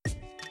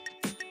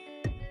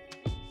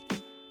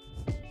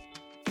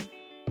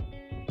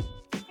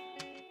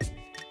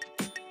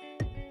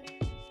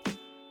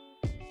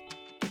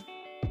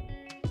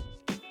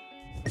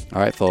All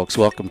right, folks,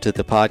 welcome to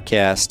the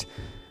podcast.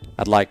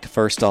 I'd like to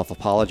first off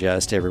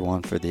apologize to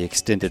everyone for the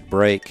extended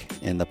break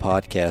in the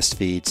podcast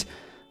feeds.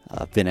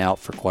 I've been out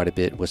for quite a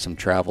bit with some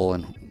travel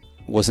and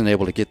wasn't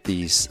able to get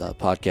these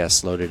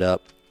podcasts loaded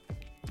up.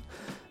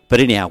 But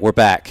anyhow, we're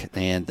back,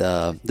 and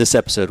this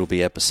episode will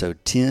be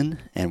episode 10,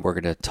 and we're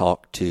going to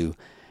talk to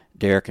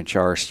Derek and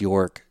Charis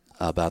York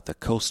about the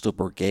Coastal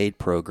Brigade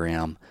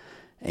program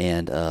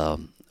and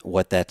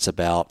what that's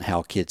about,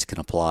 how kids can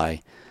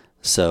apply.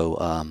 So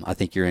I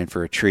think you're in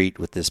for a treat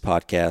with this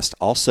podcast.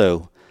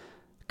 Also,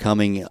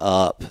 coming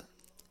up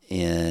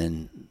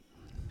in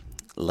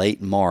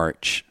late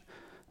March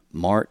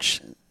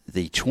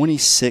the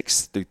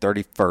 26th through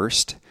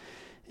 31st,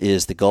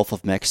 is the Gulf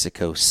of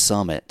Mexico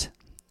Summit.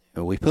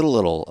 We put a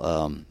little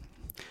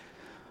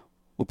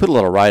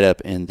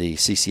write-up in the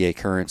CCA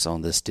Currents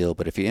on this deal,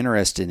 but if you're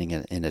interested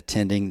in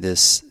attending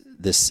this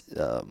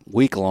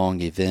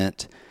week-long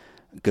event,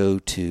 go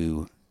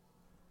to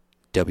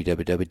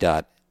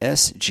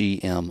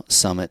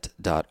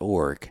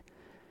www.sgmsummit.org,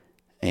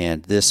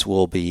 and this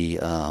will be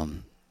a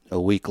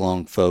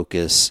week-long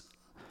focus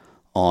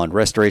on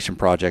restoration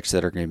projects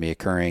that are going to be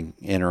occurring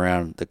in and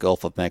around the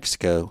Gulf of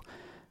Mexico.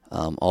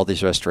 All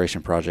these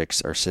restoration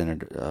projects are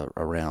centered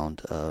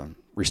around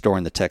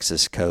restoring the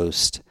Texas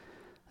coast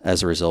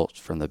as a result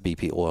from the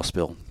BP oil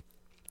spill.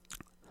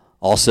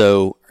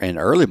 Also, in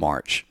early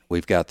March,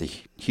 we've got the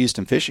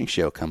Houston Fishing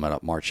Show coming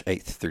up March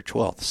 8th through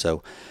 12th.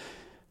 So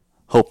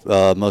hope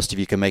most of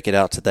you can make it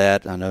out to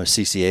that. I know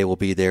CCA will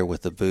be there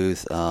with the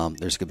booth. There's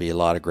going to be a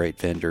lot of great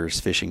vendors,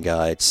 fishing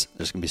guides.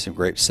 There's going to be some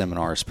great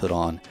seminars put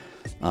on.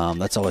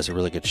 That's always a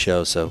really good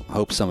show, so I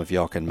hope some of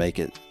y'all can make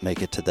it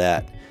to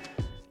that.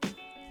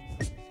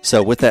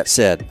 So with that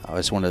said, I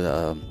just want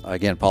to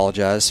again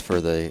apologize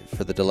for the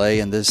delay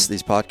in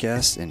these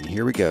podcasts, and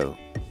here we go.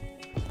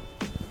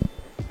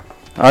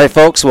 All right,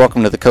 folks,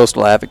 welcome to the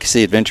Coastal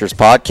Advocacy Adventures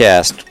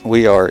podcast.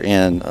 We are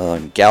in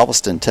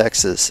Galveston,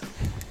 Texas,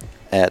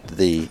 at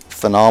the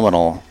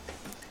phenomenal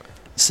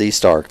Sea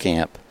Star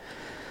Camp.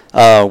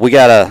 We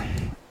got a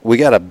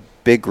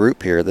big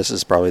group here. This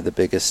is probably the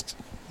biggest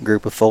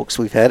group of folks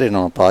we've had in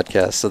on a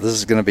podcast, so this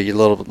is going to be a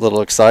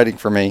little exciting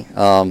for me.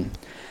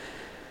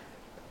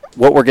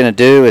 What we're going to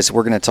do is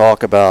we're going to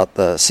talk about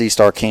the Sea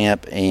Star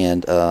Camp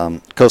and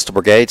Coastal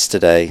Brigades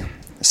today.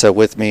 So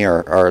with me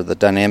are the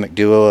dynamic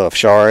duo of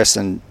Charis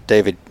and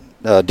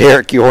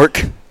Derek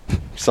York.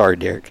 Sorry,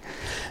 Derek.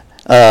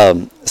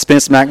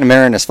 Spence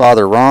McNamara and his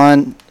father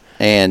Ron,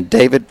 and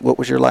David, what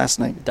was your last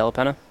name? Della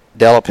Penna.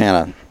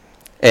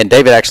 And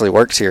David actually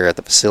works here at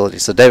the facility.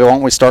 So David, why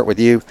don't we start with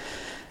you?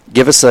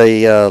 Give us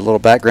a little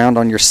background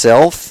on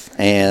yourself,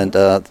 and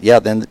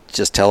then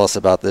just tell us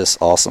about this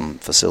awesome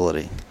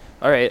facility.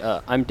 All right,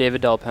 I'm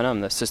David Della Penna. I'm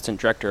the Assistant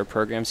Director of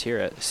Programs here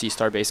at Sea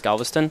Star Base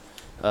Galveston.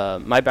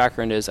 My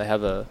background is I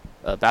have a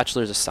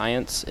Bachelor's of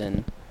Science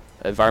in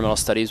Environmental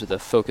Studies with a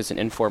focus in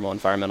informal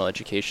environmental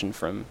education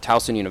from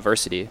Towson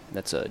University.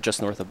 That's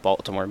just north of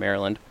Baltimore,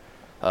 Maryland.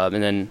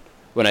 And then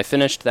when I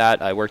finished that,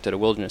 I worked at a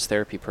wilderness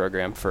therapy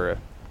program for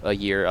a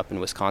year up in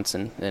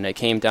Wisconsin. And I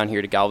came down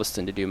here to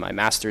Galveston to do my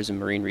master's in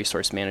marine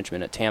resource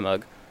management at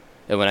TAMUG.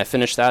 And when I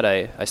finished that,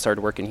 I started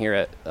working here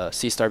at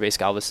Sea Star Base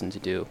Galveston to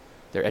do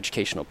their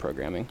educational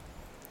programming.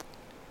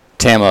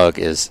 TAMUG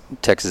is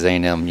Texas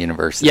A&M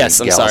University. Yes,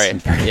 I'm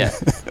Galveston. sorry. Yeah,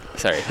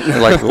 sorry.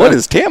 Like, what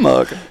is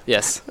TAMUG?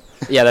 Yes.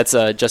 Yeah, that's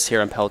just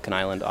here on Pelican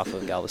Island off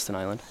of Galveston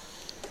Island.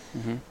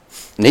 Mm-hmm.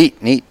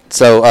 Neat.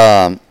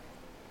 So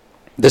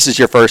this is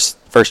your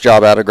first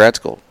job out of grad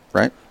school,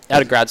 right?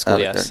 Out of grad school,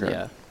 yes.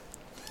 Yeah.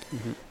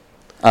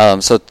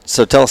 Mm-hmm.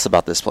 So tell us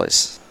about this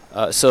place.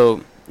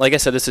 So, like I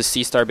said, this is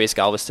Sea Star Base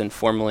Galveston,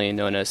 formerly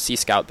known as Sea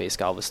Scout Base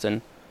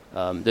Galveston.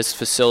 This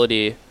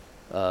facility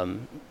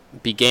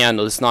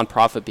this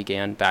nonprofit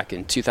began back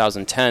in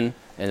 2010,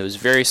 and it was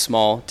very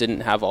small,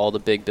 didn't have all the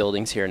big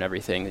buildings here and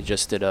everything. They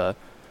just did a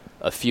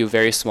few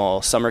very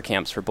small summer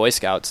camps for Boy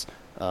Scouts.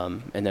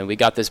 And then we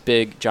got this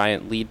big,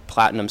 giant LEED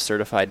Platinum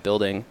certified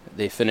building.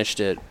 They finished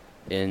it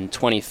in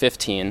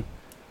 2015.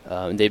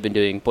 And they've been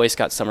doing Boy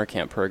Scout summer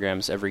camp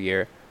programs every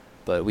year.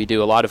 But we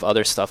do a lot of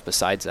other stuff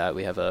besides that.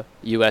 We have a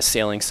U.S.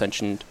 Sailing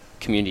Sanctioned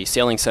Community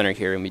Sailing Center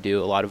here, and we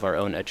do a lot of our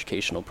own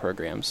educational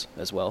programs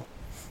as well.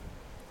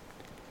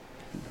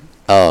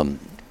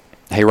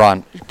 Hey,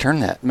 Ron,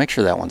 make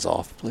sure that one's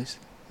off, please.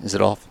 Is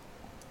it off?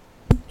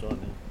 It's on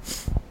now.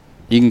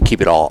 You can keep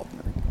it off.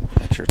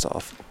 Make sure it's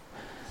off.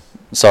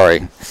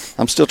 Sorry.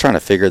 I'm still trying to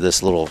figure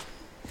this little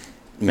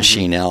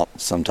machine out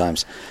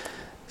sometimes.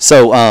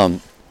 So,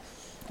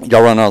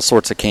 y'all run all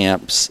sorts of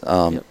camps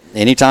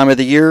any time of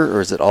the year, or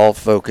is it all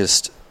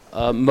focused?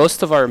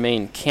 Most of our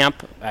main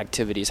camp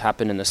activities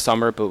happen in the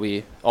summer, but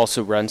we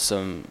also run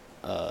some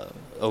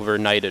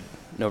overnight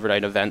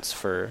events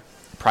for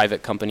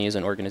private companies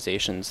and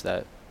organizations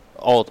that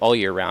all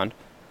year round.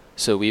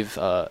 So we've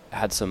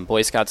had some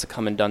Boy Scouts that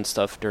come and done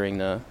stuff during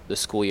the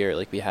school year.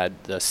 Like we had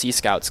the Sea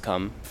Scouts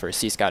come for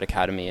Sea Scout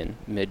Academy in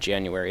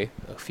mid-January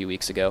a few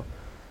weeks ago.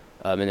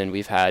 And then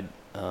we've had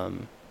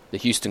the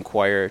Houston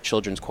Choir,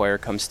 Children's Choir,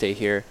 come stay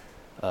here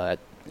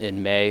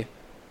in May.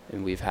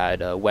 and we've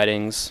had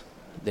weddings.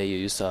 They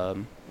use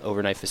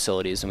overnight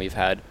facilities, and we've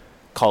had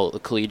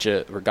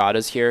collegiate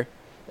regattas here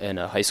and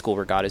high school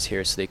regattas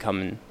here. So they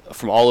come in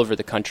from all over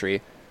the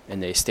country,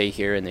 and they stay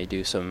here and they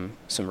do some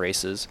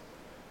races.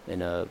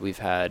 And we've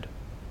had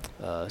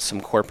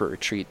some corporate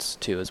retreats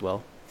too as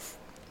well.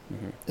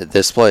 Mm-hmm.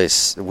 This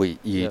place,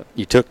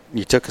 you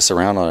took us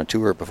around on a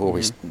tour before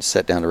we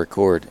sat down to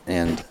record,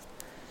 and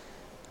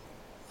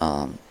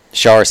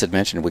Charis had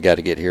mentioned we got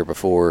to get here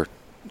before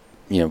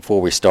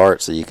we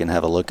start so you can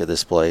have a look at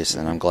this place,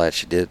 and I'm glad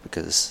she did,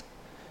 because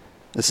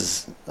this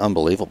is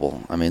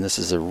unbelievable. I mean, this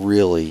is a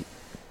really,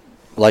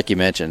 like you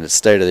mentioned, it's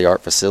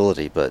state-of-the-art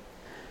facility, but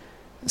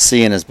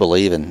seeing is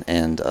believing,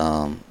 and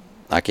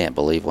I can't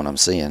believe what I'm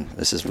seeing.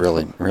 This is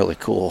really, really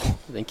cool.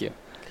 Thank you.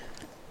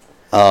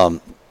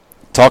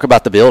 Talk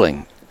about the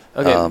building.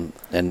 Okay.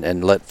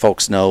 And let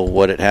folks know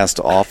what it has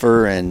to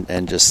offer,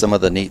 and just some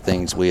of the neat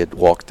things we had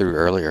walked through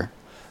earlier.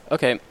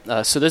 Okay,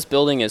 so this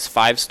building is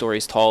 5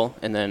 stories tall,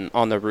 and then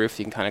on the roof,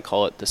 you can kind of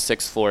call it the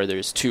 6th floor.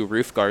 There's 2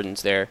 roof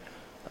gardens there.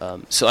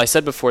 So I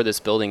said before, this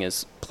building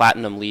is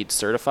Platinum LEED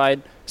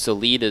certified. So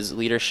LEED is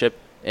Leadership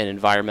in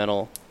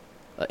Environmental,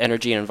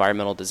 Energy and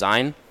Environmental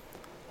Design.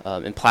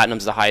 And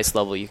Platinum's the highest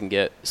level you can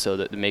get, so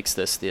that it makes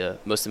this the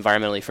most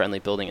environmentally friendly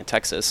building in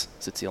Texas,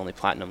 since it's the only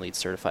Platinum LEED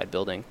certified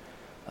building.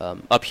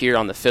 Up here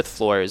on the 5th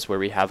floor is where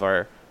we have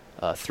our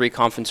 3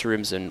 conference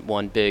rooms and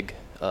 1 big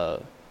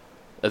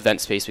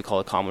event space we call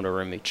a Commodore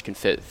room, which can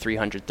fit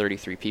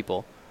 333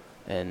 people.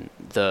 And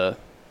the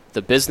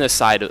business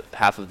side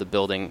half of the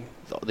building,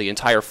 the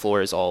entire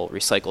floor is all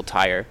recycled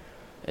tire.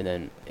 And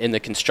then in the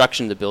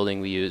construction of the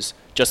building, we use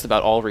just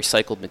about all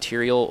recycled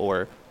material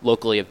or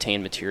locally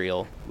obtained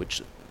material,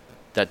 which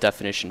that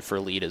definition for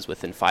LEED is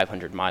within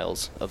 500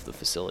 miles of the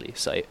facility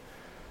site.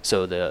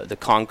 So the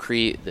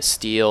concrete, the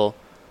steel,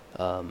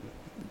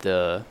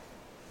 the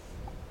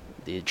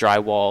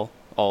drywall,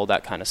 all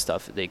that kind of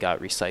stuff, they got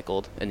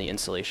recycled, and the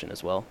insulation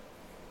as well.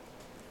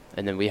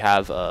 And then we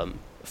have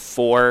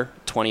 4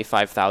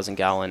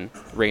 25,000-gallon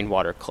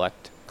rainwater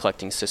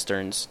collecting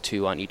cisterns,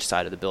 2 on each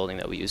side of the building,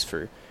 that we use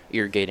for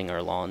irrigating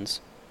our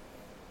lawns.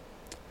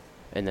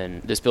 And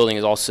then this building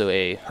is also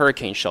a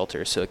hurricane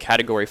shelter, so a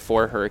Category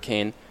 4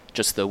 hurricane,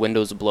 just the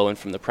windows blowing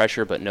from the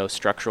pressure, but no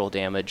structural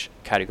damage.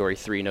 Category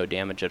 3, no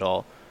damage at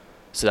all.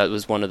 So that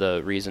was one of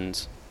the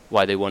reasons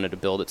why they wanted to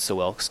build it so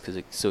well,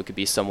 so it could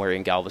be somewhere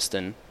in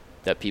Galveston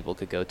that people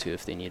could go to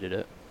if they needed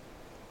it.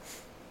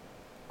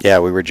 Yeah,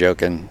 we were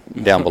joking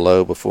down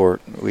below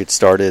before we'd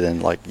started,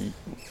 and like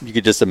you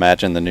could just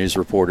imagine the news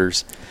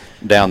reporters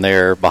down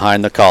there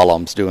behind the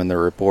columns doing the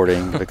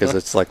reporting, because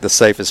it's like the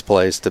safest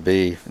place to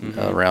be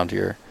around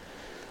here.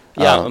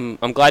 Yeah,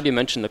 I'm glad you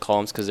mentioned the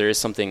columns, because there is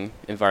something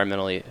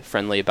environmentally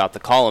friendly about the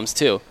columns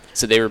too.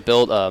 So they were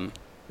built,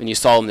 when you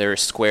saw them, they were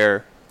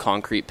square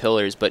concrete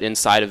pillars, but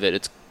inside of it,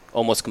 it's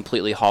almost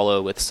completely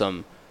hollow with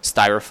some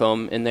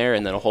styrofoam in there,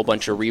 and then a whole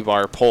bunch of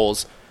rebar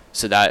poles,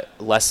 so that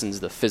lessens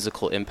the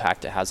physical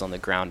impact it has on the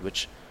ground,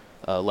 which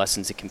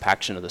lessens the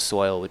compaction of the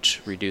soil,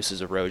 which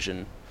reduces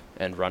erosion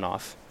and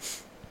runoff.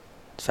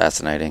 It's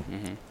fascinating.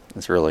 Mm-hmm.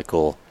 It's really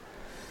cool.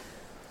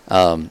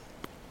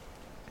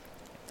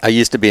 I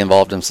used to be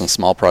involved in some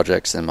small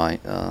projects in my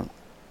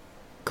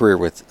career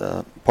with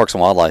Parks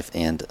and Wildlife,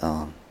 and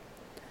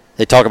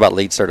they talk about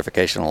LEED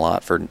certification a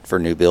lot for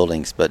new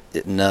buildings, but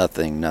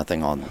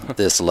nothing on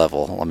this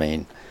level. I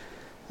mean,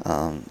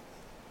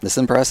 it's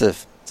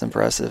impressive. It's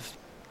impressive.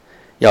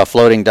 Yeah,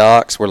 floating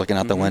docks. We're looking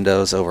out the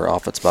windows over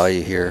Offutt's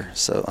Bayou here.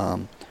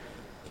 So,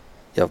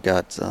 you've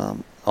got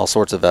all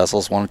sorts of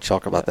vessels. Why don't you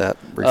talk about that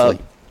briefly?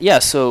 Yeah,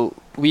 so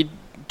we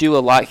do a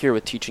lot here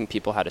with teaching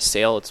people how to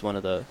sail. It's one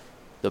of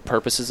the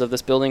purposes of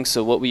this building.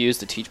 So what we use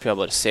to teach people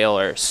how to sail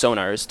are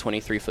sonars,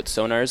 23-foot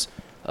sonars.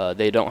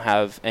 They don't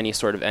have any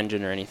sort of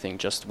engine or anything,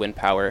 just wind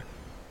power.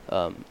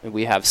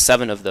 We have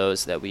 7 of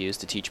those that we use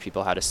to teach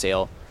people how to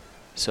sail.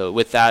 So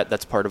with that,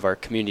 that's part of our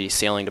community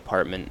sailing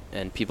department,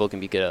 and people can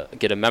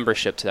get a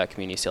membership to that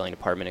community sailing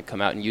department and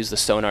come out and use the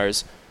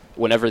sonars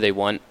whenever they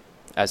want,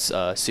 as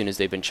soon as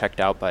they've been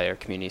checked out by our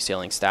community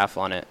sailing staff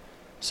on it.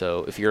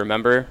 So if you're a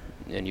member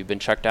and you've been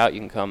checked out, you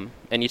can come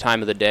any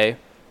time of the day,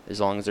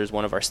 as long as there's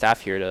one of our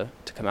staff here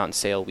to come out and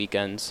sail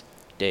weekends,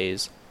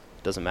 days,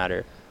 doesn't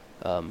matter.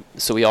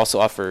 So we also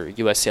offer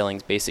U.S.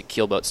 Sailing's basic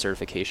keelboat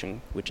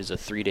certification, which is a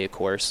 3-day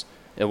course.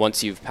 And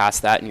once you've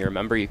passed that and you're a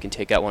member, you can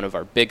take out one of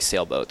our big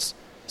sailboats.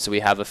 So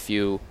we have a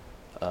few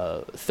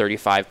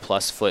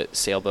 35-plus foot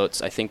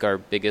sailboats. I think our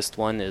biggest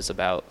one is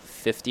about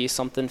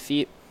 50-something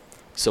feet.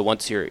 So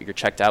once you're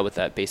checked out with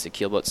that basic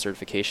keelboat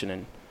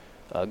certification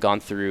and gone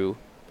through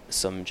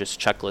some just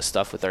checklist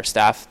stuff with our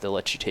staff, they'll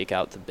let you take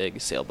out the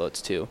big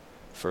sailboats too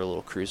for a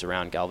little cruise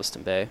around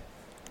Galveston Bay.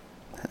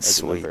 That's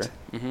sweet.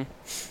 Mm-hmm.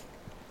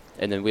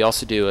 And then we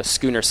also do a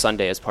Schooner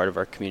Sunday as part of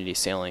our community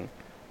sailing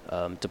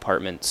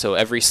department. So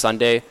every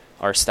Sunday,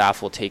 our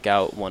staff will take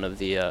out one of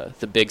the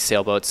big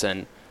sailboats,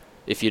 and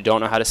if you don't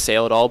know how to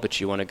sail at all,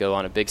 but you want to go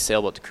on a big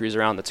sailboat to cruise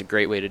around, that's a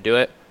great way to do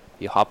it.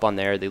 You hop on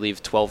there. They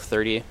leave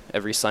 12:30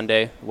 every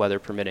Sunday, weather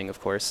permitting,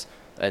 of course.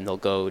 and they'll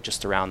go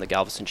just around the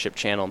Galveston Ship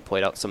Channel and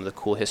point out some of the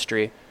cool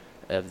history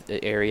of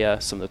the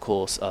area, some of the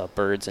cool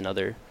birds and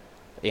other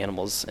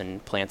animals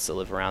and plants that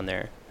live around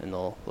there, and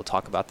we'll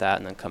talk about that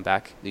and then come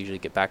back. They usually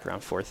get back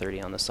around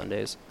 4:30 on the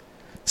Sundays.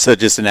 So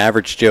just an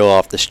average Joe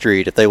off the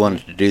street, if they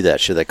wanted to do that,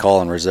 should they call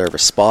and reserve a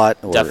spot?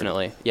 Or?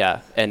 Definitely,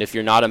 yeah. And if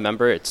you're not a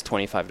member, it's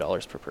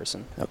 $25 per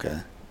person. Okay.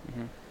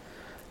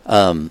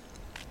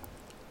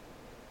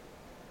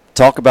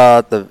 Talk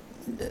about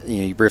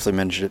you briefly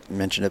mentioned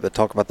it, but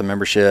talk about the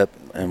membership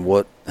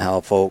and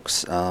how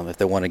folks, if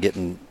they want to get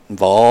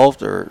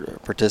involved or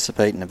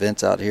participate in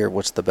events out here,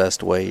 what's the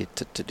best way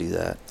to do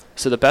that?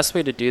 So the best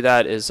way to do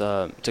that is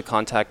to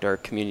contact our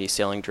community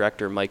sailing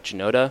director, Mike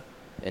Janota,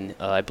 and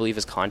I believe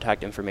his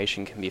contact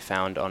information can be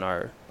found on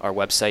our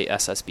website,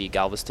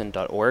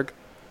 ssbgalveston.org,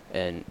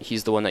 and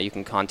he's the one that you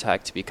can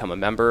contact to become a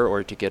member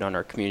or to get on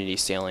our community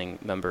sailing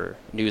member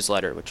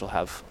newsletter, which will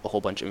have a whole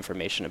bunch of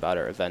information about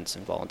our events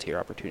and volunteer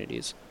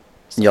opportunities.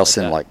 Y'all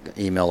send like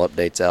email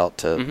updates out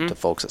to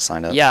folks that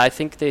sign up? Yeah, I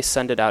think they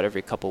send it out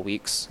every couple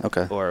weeks.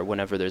 Okay. Or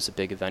whenever there's a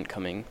big event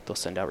coming, they'll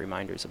send out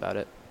reminders about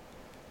it.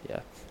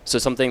 Yeah. So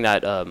something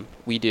that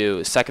we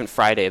do second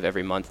Friday of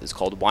every month is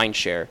called Wine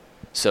Share.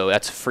 So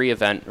that's a free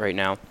event right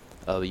now.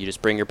 You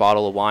just bring your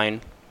bottle of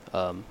wine.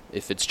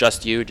 If it's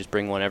just you, just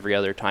bring one every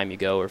other time you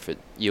go. Or if it's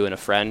you and a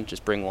friend,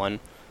 just bring one.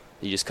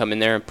 You just come in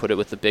there and put it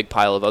with a big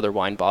pile of other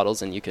wine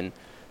bottles, and you can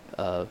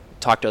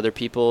talk to other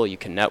people. You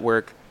can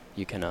network.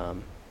 You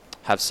can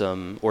have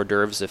some hors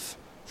d'oeuvres if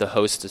the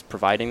host is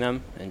providing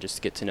them, and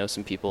just get to know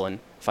some people and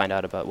find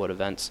out about what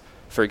events.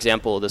 For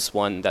example, this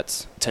one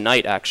that's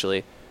tonight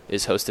actually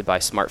is hosted by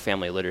Smart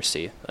Family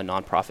Literacy, a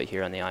nonprofit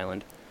here on the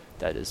island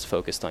that is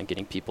focused on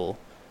getting people,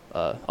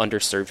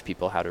 underserved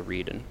people, how to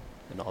read and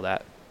all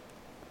that.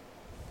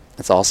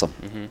 That's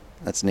awesome.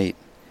 That's neat.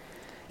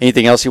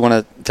 Anything else you want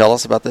to tell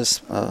us about this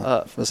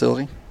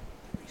facility?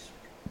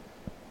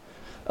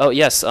 Oh,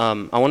 yes. I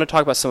want to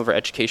talk about some of our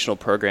educational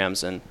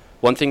programs. And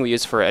one thing we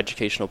use for our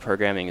educational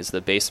programming is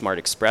the Bay Smart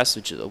Express,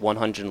 which is a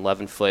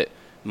 111-foot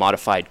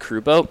modified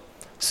crew boat.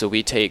 So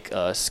we take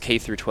K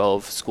through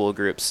 12 school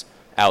groups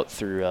out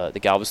through the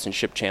Galveston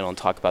Ship Channel and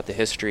talk about the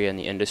history and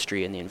the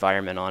industry and the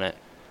environment on it.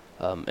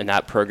 And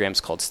that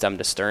program's called STEM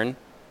to Stern.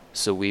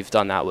 So we've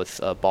done that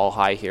with Ball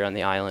High here on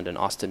the island and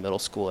Austin Middle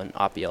School and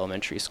Oppie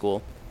Elementary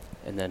School.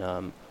 And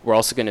then we're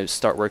also going to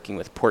start working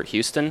with Port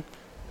Houston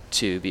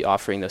to be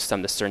offering those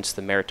STEM to Sterns to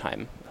the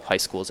maritime high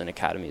schools and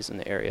academies in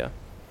the area.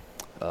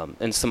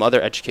 And some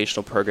other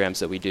educational programs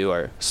that we do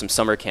are some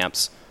summer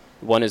camps.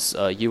 One is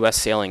U.S.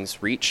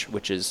 Sailing's REACH,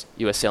 which is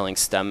U.S. Sailing's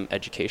STEM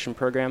education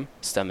program.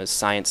 STEM is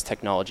science,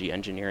 technology,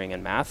 engineering,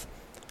 and math.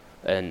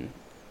 And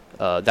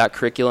that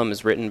curriculum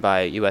is written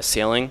by U.S.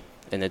 Sailing,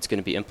 and it's going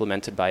to be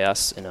implemented by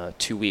us in a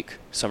 2-week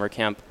summer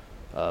camp,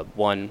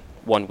 one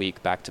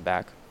week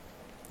back-to-back.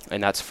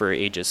 And that's for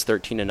ages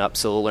 13 and up.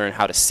 So they'll learn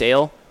how to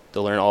sail.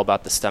 They'll learn all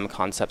about the STEM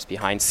concepts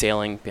behind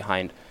sailing,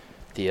 behind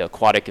the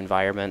aquatic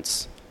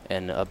environments,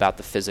 and about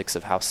the physics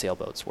of how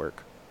sailboats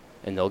work.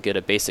 And they'll get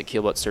a basic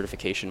keelboat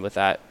certification with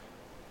that.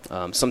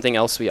 Something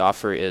else we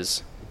offer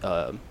is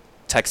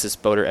Texas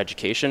Boater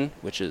Education,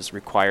 which is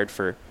required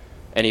for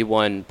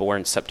anyone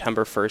born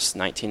September 1st,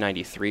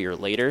 1993 or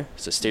later.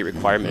 It's a state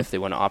requirement if they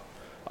want to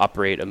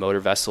operate a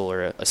motor vessel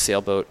or a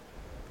sailboat,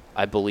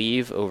 I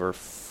believe, over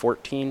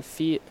 14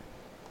 feet.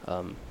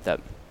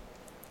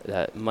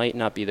 That might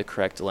not be the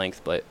correct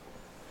length, but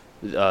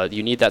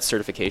you need that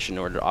certification in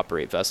order to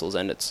operate vessels,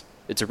 and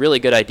it's a really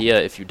good idea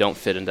if you don't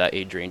fit into that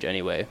age range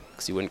anyway,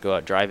 because you wouldn't go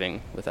out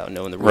driving without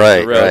knowing the rules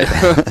of the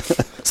road.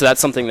 Right. So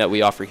that's something that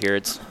we offer here.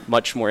 It's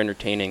much more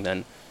entertaining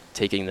than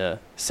taking the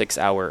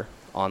 6-hour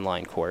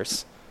online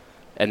course.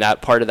 And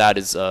that part of that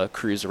is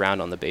cruise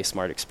around on the Bay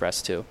Smart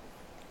Express too.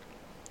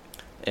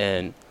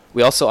 And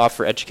we also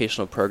offer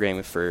educational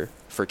programming for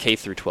K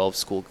through 12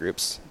 school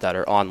groups that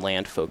are on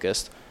land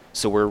focused.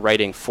 So we're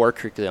writing 4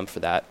 curriculum for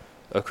that.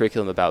 A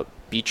curriculum about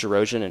beach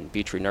erosion and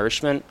beach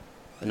renourishment,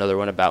 another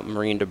one about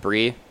marine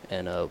debris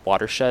and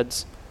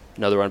watersheds,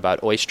 another one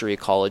about oyster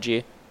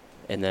ecology,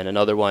 and then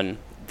another one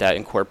that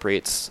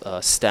incorporates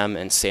STEM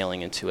and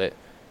sailing into it.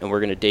 And we're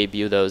going to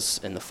debut those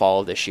in the fall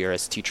of this year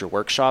as teacher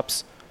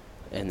workshops,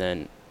 and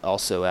then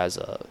also as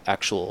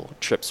actual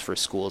trips for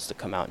schools to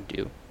come out and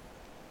do.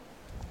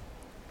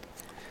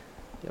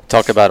 Yep.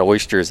 Talk about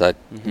oysters. I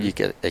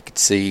could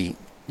see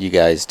you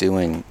guys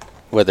doing,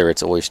 whether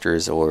it's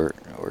oysters or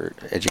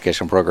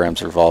educational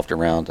programs revolved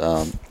around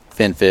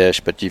finfish,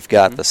 but you've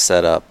got the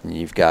setup, and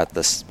you've got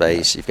the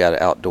space, you've got an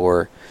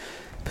outdoor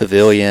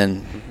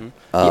pavilion.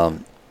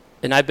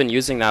 And I've been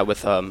using that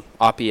with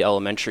Oppie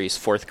Elementary's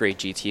 4th grade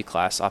GT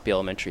class. Oppie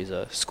Elementary is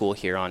a school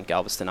here on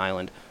Galveston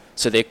Island.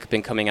 So they've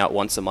been coming out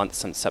once a month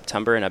since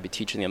September, and I've been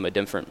teaching them a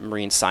different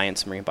marine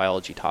science, marine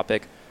biology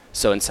topic.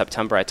 So in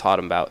September, I taught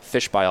them about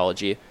fish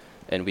biology,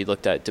 and we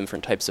looked at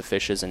different types of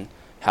fishes and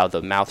how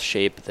the mouth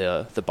shape,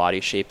 the body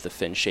shape, the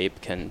fin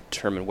shape can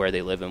determine where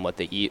they live and what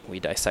they eat. We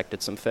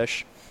dissected some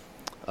fish.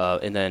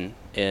 And then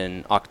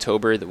in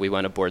October, we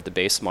went aboard the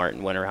Bay Smart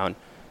and went around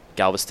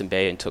Galveston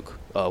Bay and took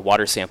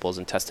water samples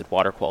and tested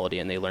water quality,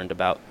 and they learned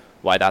about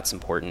why that's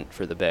important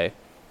for the bay.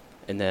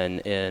 And then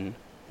in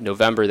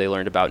November, they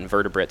learned about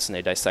invertebrates, and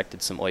they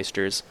dissected some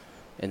oysters,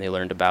 and they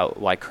learned about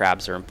why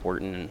crabs are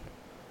important.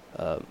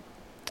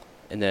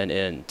 And then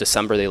in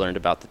December, they learned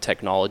about the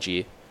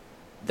technology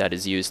that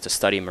is used to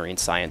study marine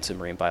science and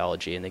marine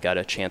biology, and they got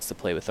a chance to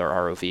play with our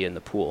ROV in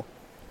the pool.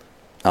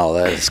 Oh,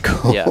 that is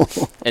cool. Yeah.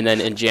 And then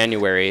in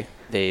January,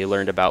 they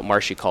learned about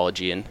marsh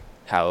ecology and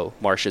how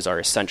marshes are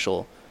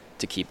essential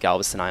to keep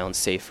Galveston Island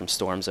safe from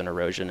storms and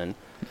erosion. And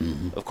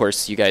of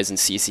course, you guys in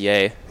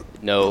CCA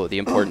know the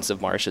importance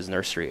of marshes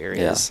nursery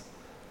areas.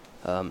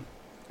 Yeah.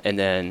 And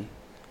then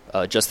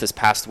just this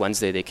past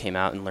Wednesday, they came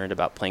out and learned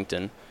about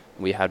plankton.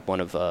 We had one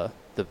of the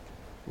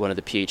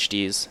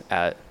PhDs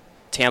at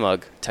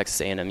TAMUG,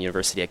 Texas A&M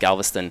University at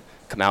Galveston,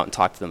 come out and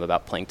talk to them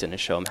about plankton and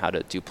show them how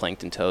to do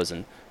plankton tows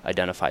and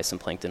identify some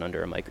plankton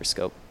under a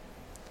microscope.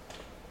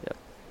 Yep.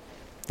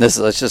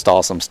 It's just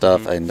awesome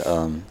stuff. And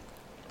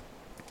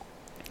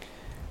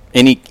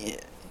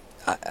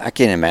I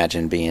can't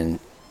imagine being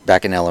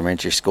back in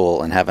elementary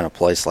school and having a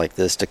place like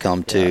this to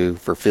come to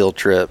for field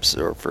trips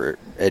or for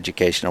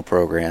educational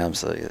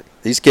programs.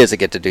 These kids that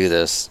get to do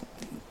this,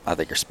 I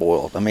think, are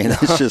spoiled. I mean,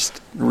 it's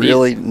just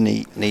really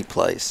neat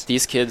place.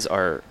 These kids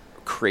are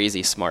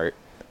crazy smart.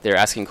 They're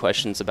asking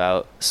questions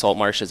about salt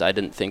marshes I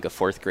didn't think a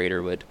fourth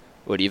grader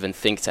would even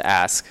think to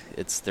ask.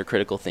 Their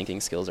critical thinking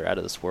skills are out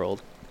of this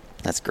world.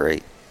 That's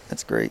great.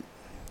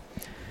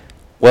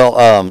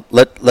 Well,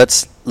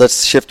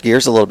 let's shift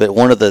gears a little bit.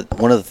 One of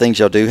the things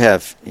y'all do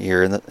have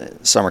here in the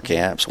summer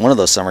camps. One of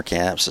those summer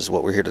camps is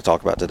what we're here to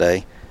talk about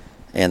today,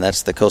 and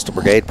that's the Coastal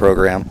Brigade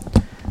program.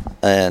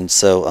 And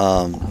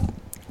so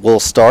we'll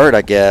start,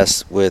 I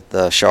guess,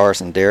 with Shars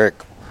and Derek.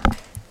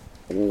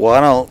 Why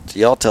don't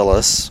y'all tell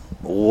us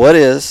what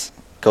is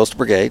Coastal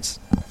Brigades,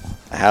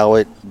 how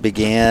it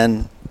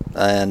began,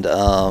 and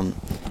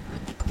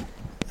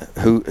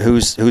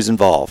who's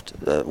involved?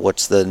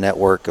 What's the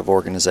network of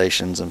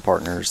organizations and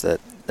partners that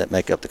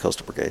make up the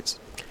Coastal Brigades?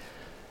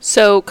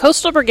 So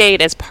Coastal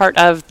Brigade is part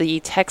of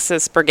the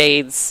Texas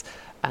Brigades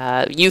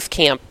youth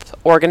camp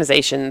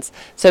organizations.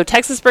 So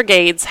Texas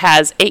Brigades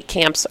has 8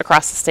 camps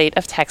across the state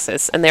of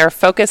Texas, and they're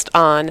focused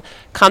on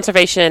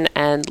conservation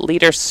and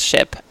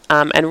leadership,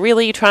 and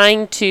really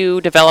trying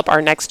to develop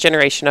our next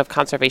generation of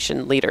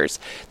conservation leaders.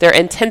 They're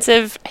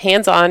intensive,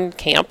 hands-on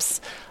camps,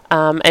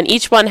 and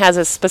each one has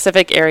a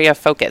specific area of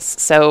focus.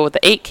 So the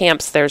 8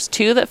 camps, there's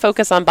 2 that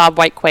focus on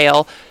bobwhite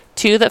quail,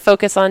 2 that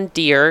focus on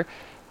deer,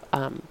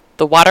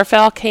 the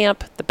waterfowl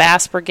camp, the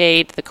Bass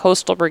Brigade, the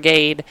Coastal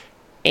Brigade,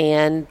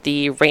 and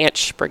the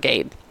Ranch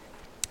Brigade.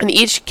 And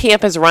each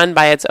camp is run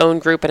by its own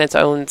group and its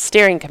own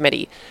steering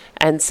committee.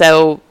 And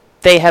so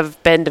they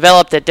have been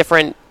developed at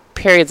different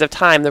periods of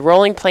time. The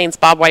Rolling Plains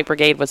Bobwhite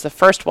Brigade was the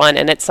first one,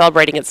 and it's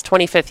celebrating its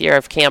 25th year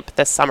of camp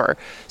this summer.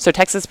 So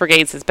Texas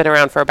Brigades has been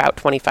around for about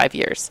 25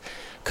 years.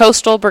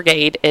 Coastal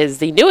Brigade is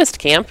the newest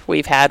camp.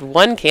 We've had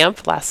 1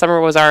 camp. Last summer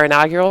was our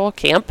inaugural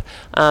camp,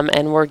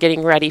 and we're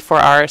getting ready for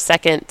our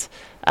second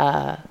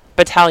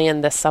battalion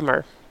this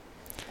summer.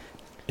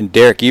 And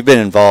Derek, you've been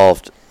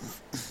involved.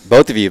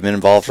 Both of you have been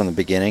involved from the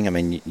beginning. I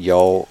mean,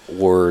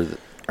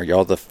 are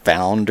y'all the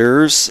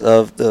founders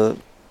of the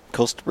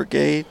Coastal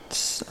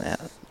Brigades?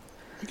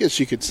 I guess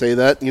you could say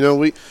that. You know,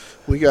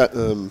 we got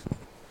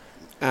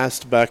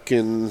asked back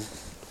in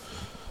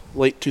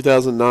late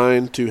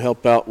 2009 to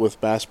help out with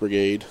Bass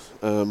Brigade,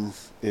 and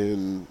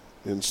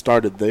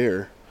started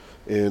there,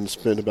 and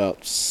spent about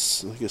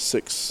I guess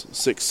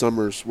six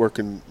summers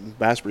working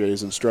Bass Brigade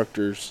as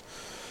instructors.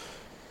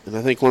 And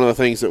I think one of the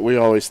things that we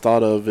always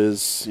thought of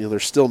is, they're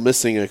still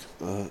missing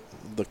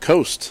the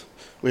coast.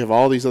 We have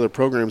all these other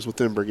programs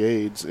within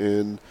brigades,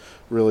 and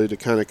really to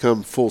kind of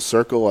come full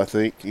circle, I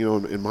think,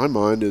 in my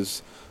mind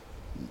is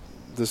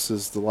this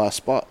is the last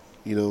spot,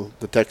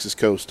 the Texas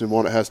coast and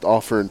what it has to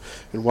offer,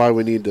 and why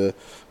we need to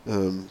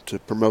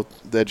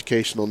promote the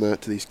education on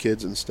that to these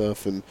kids and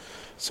stuff. And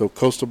so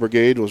Coastal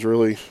Brigade was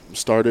really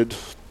started,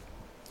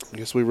 I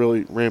guess we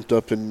really ramped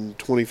up in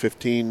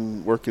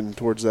 2015 working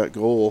towards that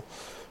goal,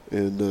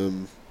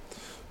 and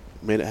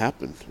made it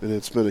happen. And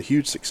it's been a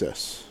huge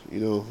success,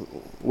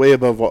 way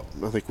above what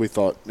I think we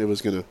thought it was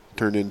going to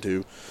turn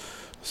into.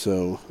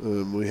 So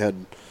we had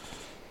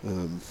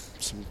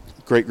some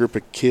great group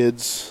of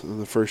kids in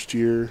the first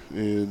year,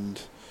 and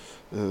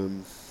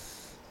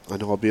I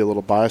know I'll be a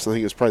little biased. I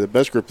think it's probably the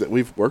best group that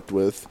we've worked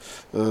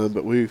with.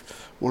 But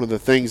one of the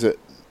things that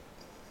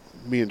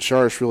me and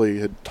Sharish really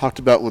had talked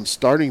about when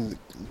starting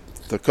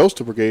the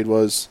Coastal Brigade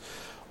was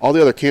all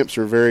the other camps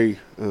are very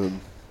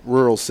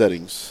rural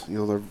settings.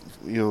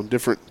 They're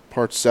different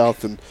parts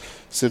south and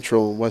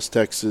central and west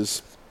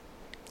Texas.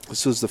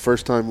 This was the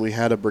first time we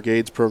had a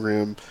brigades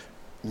program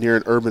near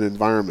an urban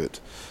environment.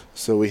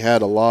 So we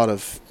had a lot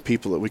of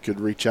people that we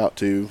could reach out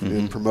to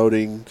in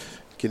promoting,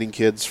 getting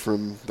kids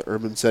from the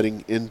urban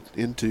setting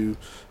into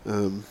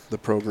the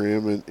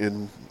program.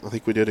 And I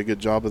think we did a good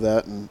job of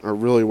that, and are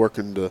really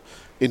working to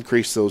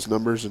increase those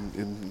numbers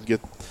and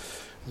get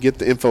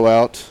the info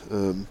out.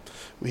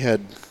 We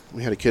had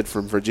we had a kid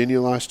from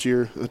Virginia last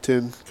year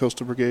attend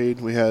Coastal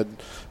Brigade. We had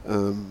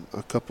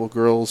a couple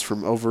girls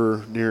from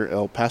over near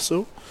El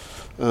Paso.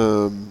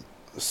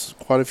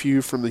 Quite a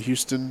few from the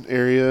Houston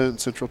area and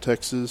Central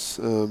Texas.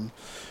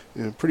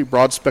 Pretty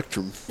broad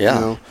spectrum. Yeah.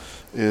 You know?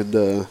 And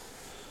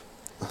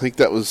I think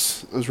that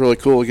was really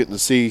cool getting to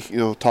see,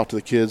 talk to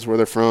the kids where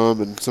they're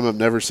from, and some have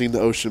never seen the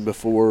ocean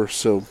before.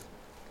 So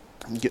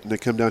getting to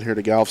come down here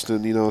to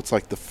Galveston, it's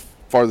like the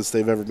farthest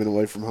they've ever been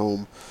away from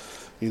home.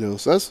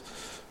 So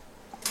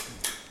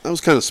that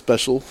was kind of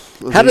special.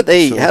 How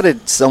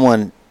did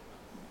someone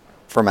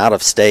from out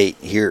of state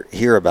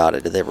hear about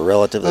it? Did they have a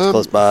relative that's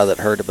close by that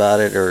heard about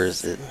it, or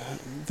is it?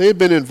 They had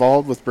been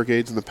involved with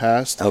brigades in the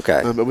past.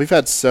 Okay. But we've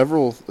had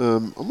several,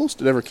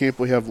 almost at every camp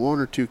we have 1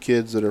 or 2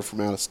 kids that are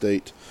from out of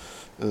state.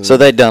 So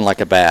they'd done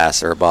like a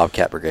bass or a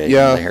bobcat brigade.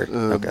 Yeah. And they heard,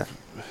 okay.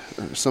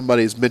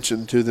 Somebody's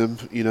mentioned to them,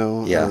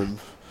 Yeah.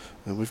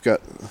 And we've got,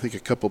 I think, a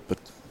couple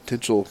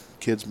potential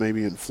kids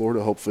maybe in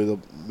Florida. Hopefully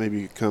they'll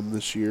maybe come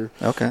this year.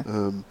 Okay.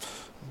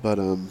 But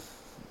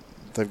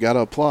they've got to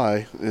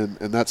apply, and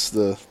that's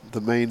the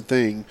main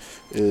thing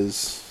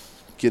is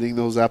getting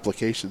those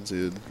applications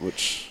in,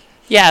 which...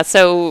 Yeah,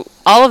 so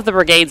all of the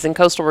brigades in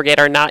Coastal Brigade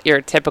are not your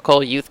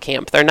typical youth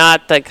camp. They're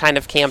not the kind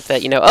of camp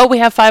that, we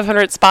have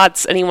 500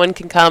 spots, anyone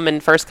can come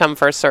and first come,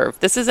 first serve.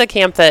 This is a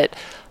camp that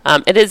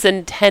it is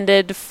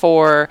intended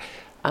for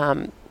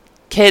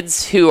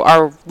kids who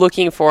are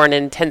looking for an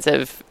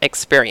intensive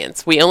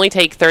experience. We only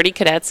take 30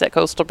 cadets at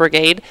Coastal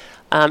Brigade,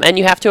 and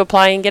you have to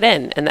apply and get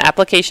in. And the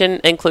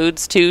application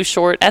includes 2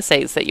 short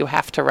essays that you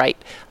have to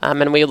write.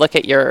 And we look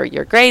at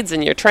your grades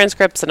and your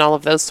transcripts and all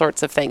of those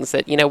sorts of things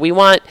that, we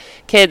want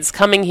kids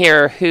coming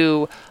here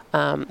who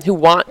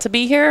want to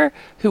be here,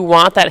 who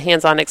want that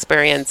hands-on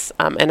experience,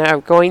 and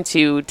are going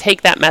to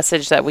take that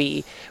message that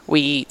we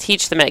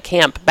teach them at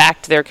camp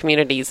back to their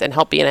communities and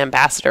help be an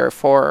ambassador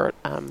for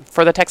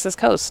the Texas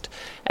coast.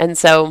 And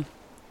so,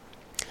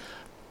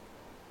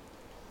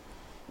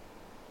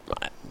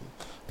 I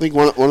think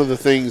one of the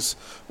things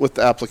with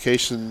the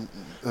application,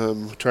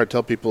 we try to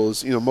tell people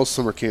is, most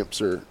summer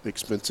camps are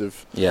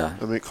expensive. Yeah.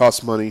 I mean, it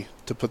costs money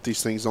to put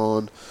these things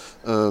on.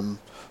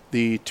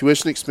 The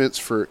tuition expense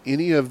for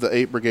any of the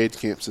 8 brigade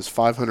camps is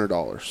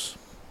 $500.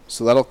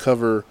 So that'll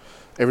cover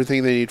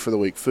everything they need for the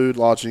week, food,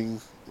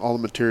 lodging, all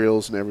the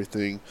materials and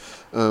everything.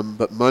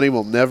 But money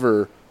will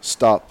never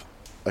stop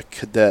a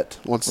cadet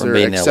once they're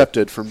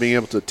accepted from being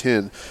able to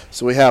attend.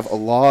 So we have a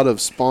lot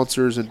of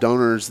sponsors and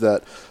donors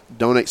that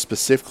donate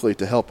specifically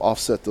to help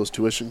offset those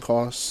tuition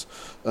costs.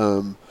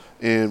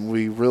 And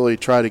we really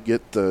try to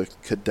get the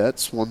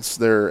cadets, once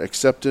they're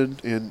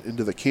accepted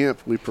into the camp,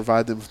 we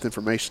provide them with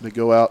information to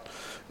go out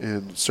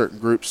and certain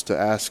groups to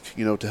ask,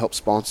 to help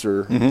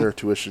sponsor their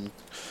tuition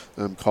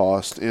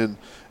cost. And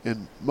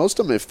most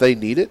of them, if they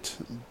need it,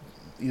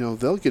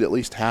 they'll get at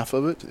least half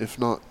of it, if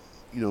not,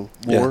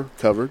 more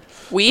covered.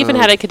 We even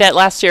had a cadet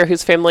last year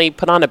whose family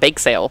put on a bake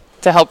sale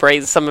to help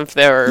raise some of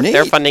their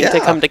funding to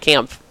come to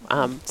camp.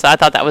 So I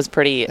thought that was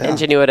pretty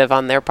ingenuitive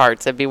on their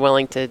part to be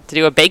willing to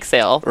do a bake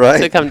sale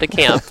to come to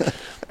camp.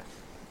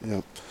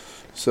 Yeah.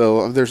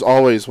 So there's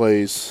always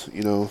ways,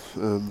 well,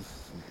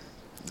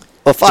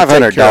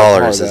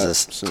 $500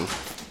 is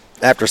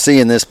after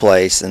seeing this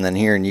place and then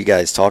hearing you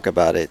guys talk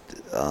about it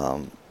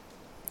while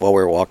we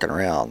were walking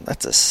around,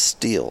 that's a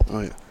steal.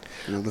 Oh, yeah.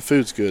 The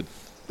food's good.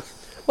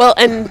 Well,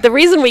 and the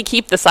reason we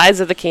keep the size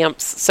of the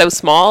camps so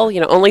small,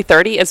 only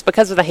 30, is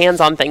because of the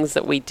hands-on things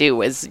that we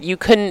do. Is you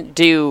couldn't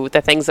do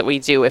the things that we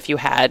do if you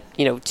had,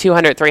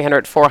 200,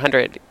 300,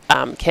 400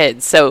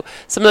 kids. So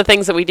some of the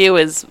things that we do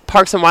is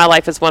Parks and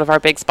Wildlife is one of our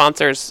big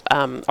sponsors,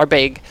 our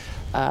big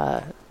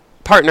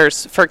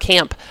partners for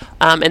camp,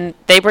 and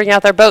they bring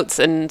out their boats.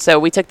 And so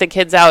we took the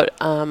kids out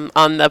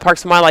on the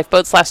Parks and Wildlife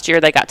boats last year.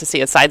 They got to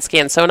see a side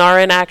scan sonar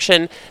in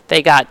action.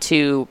 They got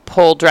to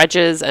pull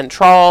dredges and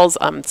trawls,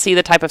 see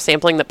the type of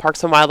sampling that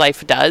Parks and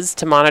Wildlife does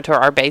to monitor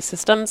our bay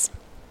systems.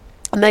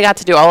 And they got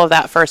to do all of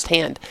that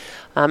firsthand.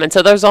 And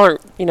so those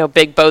aren't,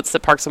 big boats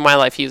that Parks and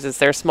Wildlife uses.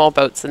 They're small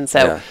boats. And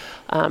so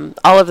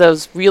all of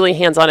those really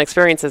hands-on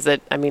experiences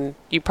that,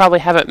 you probably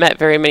haven't met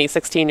very many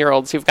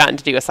 16-year-olds who've gotten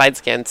to do a side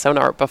scan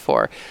sonar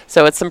before.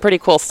 So it's some pretty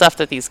cool stuff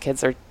that these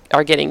kids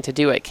are getting to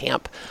do at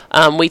camp.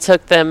 We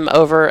took them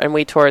over and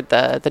we toured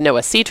the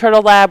NOAA Sea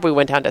Turtle Lab. We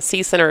went down to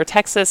Sea Center,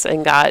 Texas,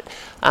 and got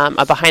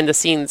a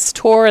behind-the-scenes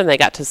tour, and they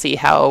got to see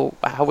how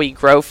we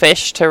grow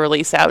fish to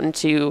release out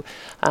into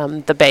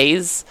the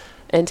bays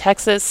in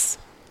Texas.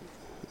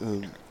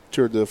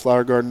 Toured the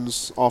Flower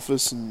Gardens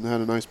office and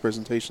had a nice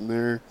presentation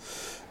there.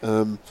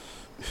 And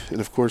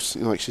of course,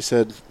 like she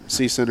said,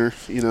 Sea Center,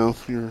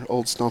 your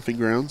old stomping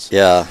grounds.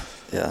 Yeah.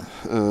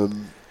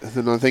 And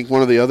then I think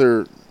one of the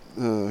other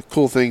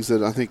cool things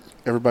that I think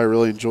everybody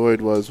really enjoyed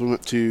was we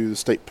went to the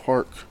state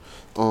park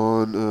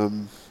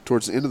on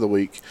towards the end of the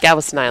week.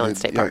 Galveston Island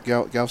State Park.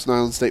 Galveston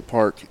Island State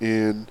Park,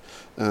 and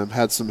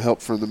had some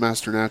help from the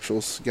Master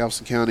Naturals.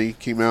 Galveston County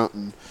came out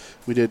and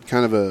we did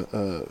kind of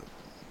a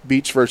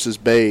beach versus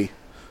bay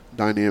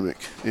dynamic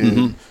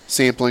and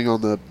sampling on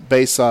the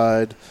bay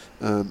side,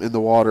 in the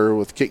water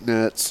with kick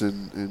nets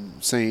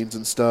and seines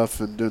and stuff,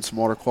 and doing some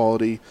water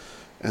quality,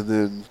 and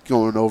then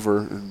going over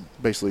and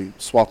basically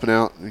swapping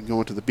out and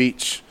going to the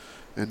beach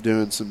and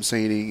doing some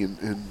seining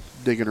and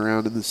digging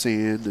around in the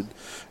sand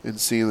and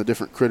seeing the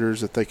different critters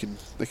that they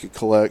could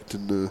collect.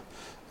 And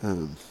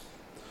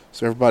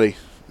so everybody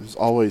was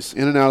always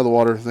in and out of the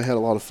water. They had a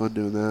lot of fun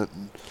doing that.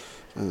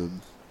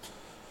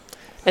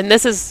 And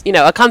this is,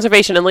 a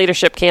conservation and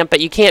leadership camp,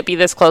 but you can't be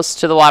this close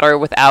to the water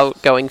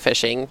without going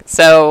fishing.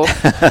 So,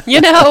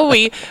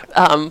 we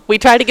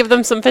try to give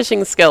them some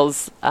fishing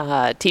skills,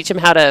 teach them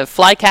how to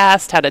fly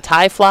cast, how to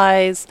tie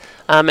flies,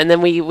 and then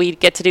we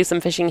get to do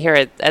some fishing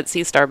here at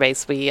Sea Star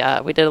Base. We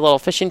did a little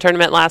fishing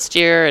tournament last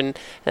year and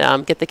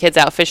get the kids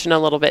out fishing a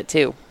little bit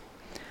too.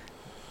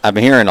 I'm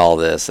hearing all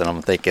this, and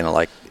I'm thinking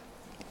like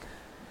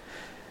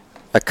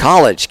a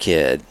college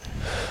kid.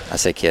 I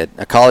say kid,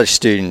 a college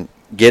student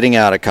getting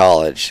out of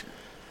college.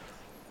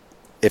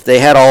 If they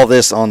had all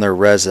this on their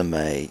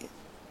resume,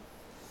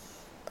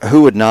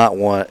 who would not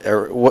want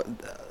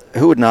to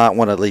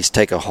at least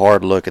take a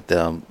hard look at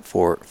them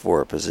for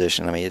a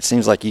position? I mean, it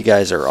seems like you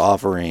guys are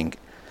offering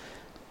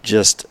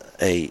just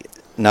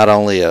not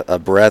only a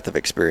breadth of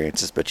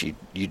experiences, but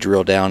you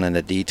drill down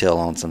into detail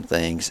on some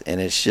things, and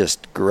it's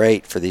just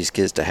great for these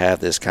kids to have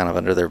this kind of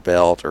under their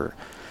belt or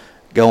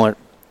going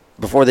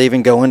before they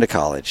even go into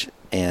college.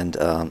 And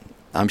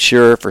I'm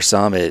sure for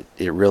some it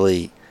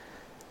really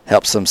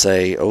helps them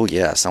say, oh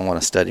yes, I want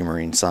to study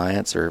marine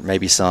science, or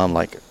maybe some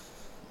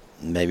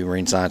maybe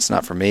marine science is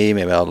not for me,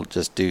 maybe I'll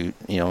just do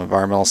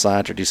environmental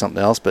science or do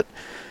something else. But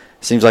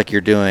it seems like you're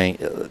doing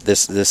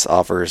this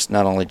offers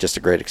not only just a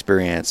great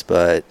experience,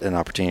 but an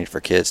opportunity for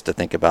kids to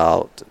think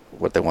about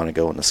what they want to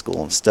go into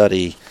school and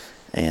study,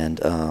 and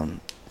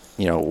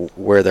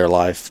where their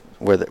life,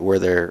 where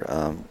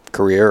their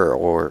career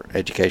or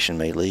education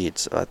may lead.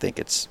 So I think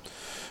it's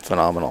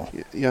phenomenal.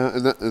 Yeah,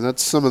 and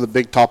that's some of the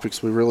big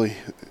topics we really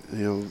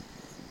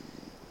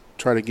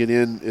try to get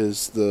in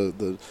is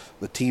the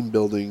team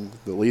building,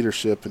 the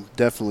leadership, and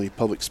definitely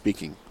public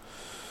speaking.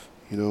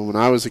 When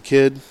I was a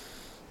kid,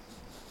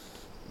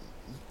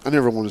 I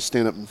never wanted to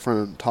stand up in front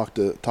and talk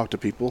to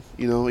people.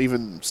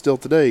 Even still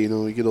today,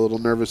 you get a little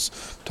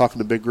nervous talking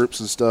to big groups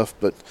and stuff.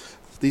 But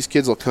these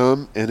kids will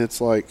come, and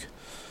it's like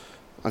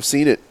I've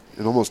seen it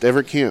in almost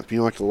every camp.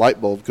 Like a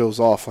light bulb goes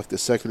off like the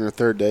second or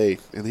third day,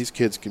 and these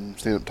kids can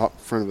stand up and talk in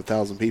front of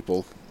 1,000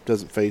 people. It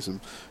doesn't faze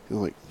them,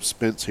 like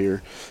Spence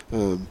here.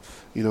 And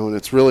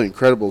it's really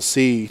incredible to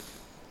see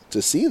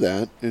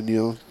that,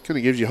 and kind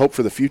of gives you hope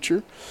for the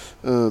future.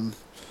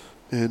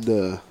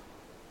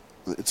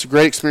 It's a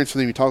great experience for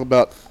them. You talk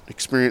about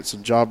experience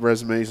and job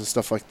resumes and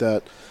stuff like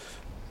that.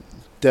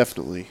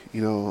 Definitely,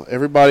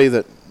 everybody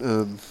that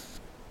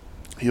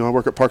I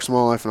work at Parks and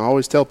Wildlife, and I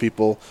always tell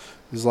people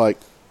is like,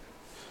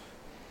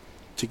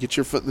 to get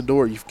your foot in the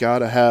door, you've got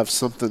to have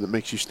something that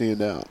makes you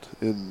stand out.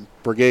 And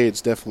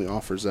Brigades definitely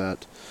offers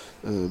that.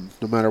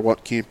 No matter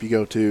what camp you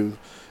go to,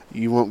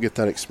 you won't get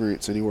that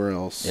experience anywhere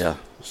else. Yeah.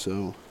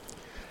 So.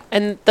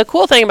 And the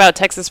cool thing about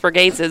Texas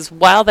Brigades is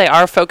while they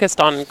are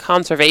focused on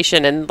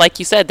conservation, and like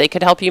you said, they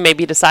could help you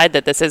maybe decide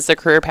that this is the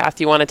career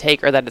path you want to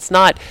take or that it's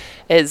not,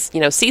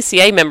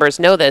 CCA members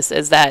know this,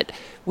 is that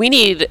we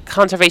need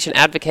conservation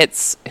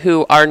advocates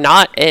who are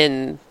not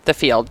in the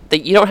field.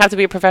 That you don't have to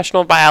be a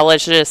professional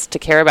biologist to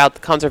care about the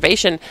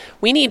conservation.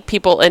 We need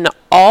people in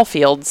all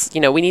fields. We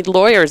need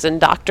lawyers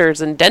and doctors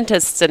and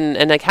dentists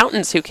and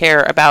accountants who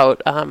care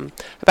about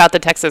the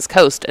Texas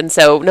coast. And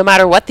so no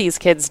matter what these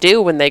kids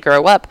do when they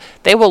grow up,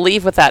 they will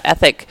leave with that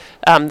ethic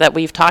that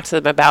we've talked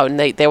to them about, and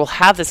they will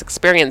have this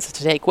experience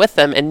to take with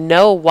them and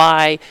know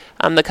why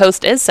the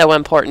coast is so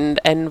important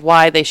and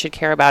why they should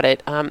care about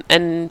it,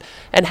 and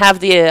have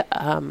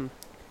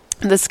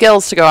the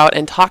skills to go out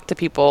and talk to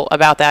people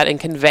about that and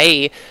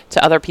convey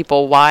to other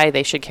people why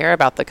they should care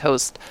about the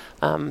coast,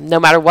 no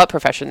matter what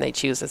profession they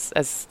choose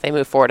as they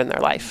move forward in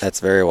their life. That's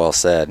very well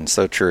said and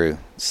so true.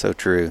 So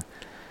true.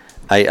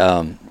 I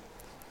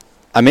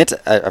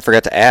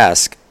forgot to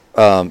ask,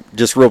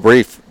 just real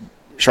brief,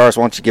 Charis,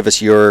 why don't you give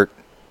us your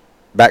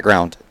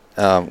background,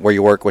 where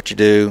you work, what you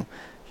do.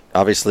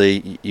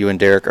 Obviously, you and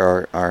Derek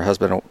are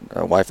husband,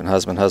 wife, and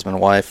husband and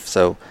wife.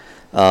 So,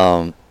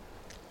 how's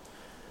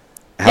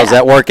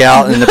that work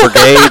out in the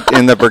brigade?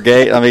 In the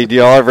brigade, I mean, do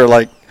y'all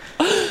ever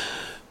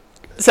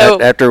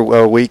after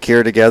a week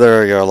here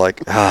together, you're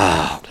like,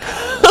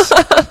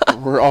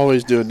 we're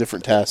always doing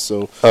different tasks,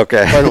 so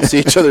okay, I don't see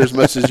each other as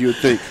much as you would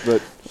think,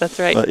 but. That's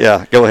right. But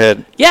yeah, go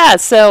ahead. Yeah,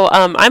 so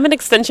I'm an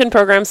extension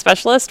program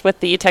specialist with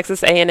the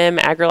Texas A&M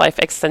AgriLife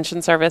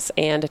Extension Service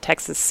and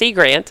Texas Sea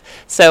Grant.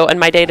 So in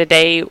my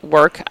day-to-day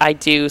work, I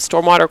do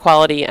stormwater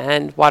quality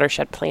and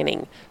watershed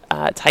planning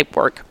type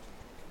work.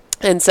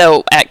 And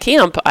so at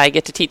camp, I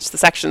get to teach the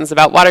sections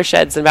about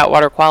watersheds and about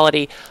water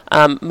quality.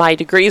 My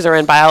degrees are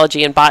in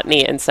biology and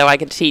botany, and so I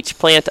get to teach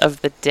plant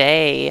of the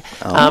day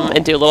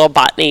and do a little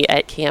botany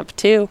at camp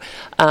too,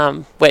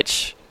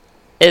 which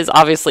is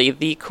obviously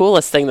the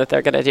coolest thing that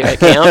they're going to do at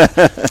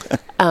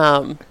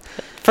camp.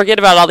 Forget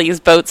about all these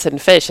boats and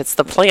fish. It's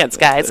the plants,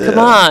 guys. Come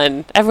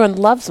on. Everyone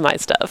loves my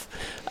stuff.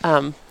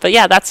 But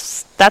yeah,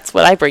 that's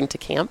what I bring to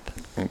camp.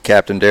 And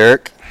Captain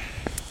Derek?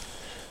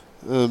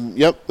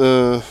 Yep.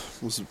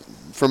 Was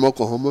from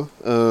Oklahoma.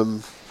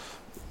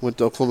 Went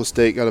to Oklahoma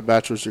State, got a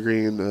bachelor's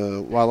degree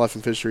in wildlife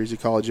and fisheries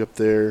ecology up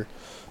there.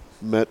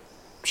 Met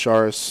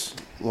Charis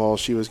while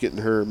she was getting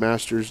her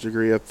master's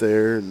degree up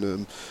there,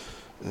 and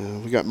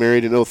we got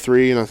married in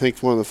 2003. And I think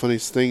one of the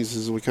funniest things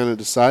is we kind of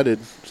decided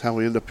how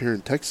we end up here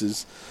in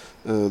Texas.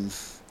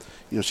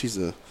 She's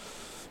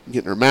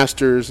getting her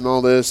master's and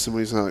all this, and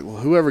we was like, well,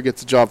 whoever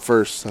gets the job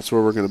first, that's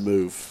where we're going to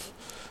move.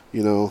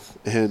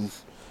 And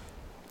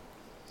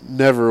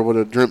never would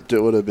have dreamt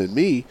it would have been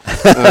me.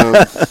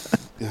 I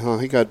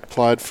think I'd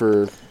applied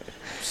for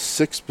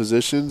 6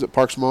 positions at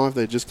Parks and Wildlife.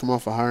 They'd just come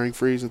off a hiring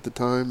freeze at the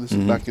time. This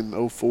was back in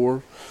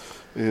 2004.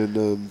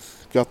 And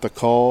got the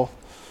call,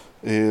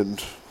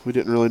 and we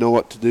didn't really know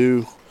what to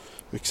do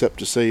except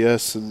to say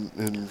yes,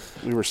 and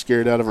we were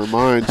scared out of our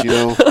minds,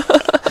 never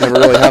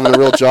really having a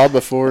real job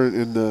before,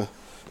 and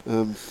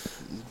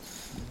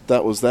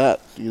that was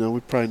that. We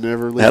probably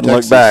never leave Hadn't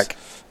Texas. looked back.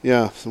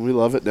 Yeah, so we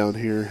love it down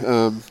here.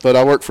 But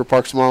I work for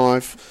Parks and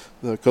Wildlife,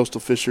 the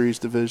Coastal Fisheries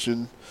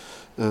Division.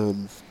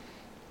 I'm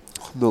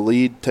the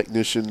lead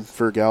technician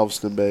for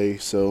Galveston Bay,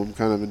 so I'm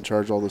kind of in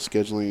charge of all the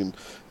scheduling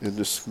and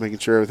just making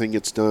sure everything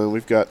gets done.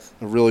 We've got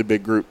a really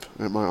big group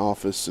at my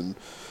office, and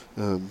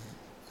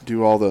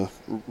do all the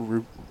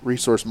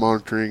resource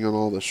monitoring on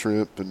all the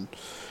shrimp and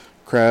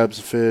crabs,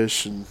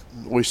 fish, and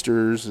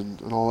oysters,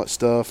 and all that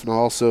stuff. And I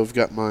also have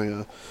got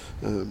my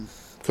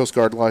Coast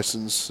Guard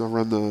license. I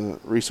run the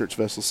research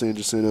vessel San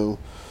Jacinto,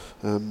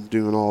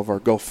 doing all of our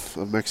Gulf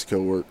of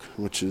Mexico work,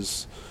 which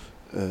is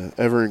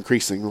ever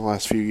increasing the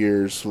last few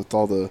years with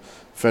all the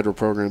federal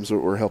programs that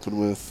we're helping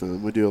with.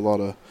 We do a lot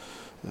of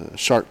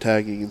shark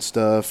tagging and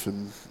stuff,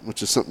 and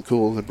which is something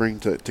cool to bring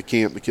to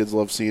camp. The kids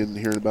love seeing and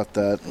hearing about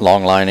that.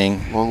 Long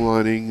lining,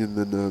 and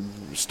then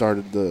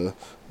started the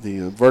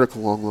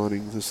vertical long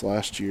lining this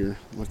last year,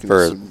 looking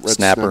for at some red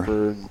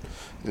snapper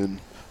and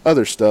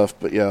other stuff.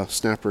 But yeah,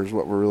 snapper is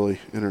what we're really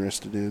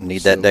interested in.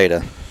 Need that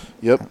data.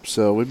 Yep.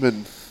 So we've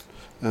been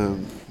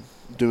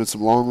doing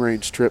some long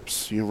range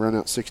trips. Run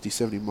out 60,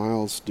 70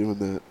 miles doing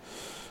that.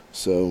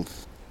 So,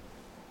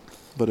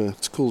 but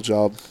it's a cool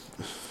job.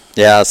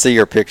 Yeah, I see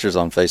your pictures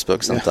on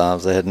Facebook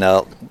sometimes. They're heading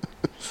out.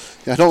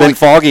 Yeah, it's been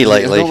foggy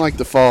lately. I don't like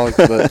the fog,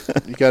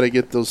 but you got to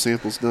get those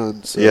samples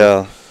done. So.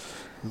 Yeah.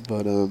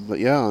 But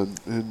yeah,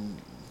 and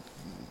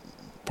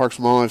Parks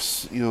and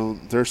Wildlife's,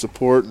 their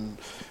support and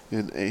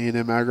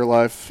A&M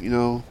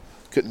AgriLife,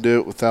 couldn't do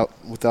it without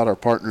our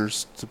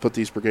partners to put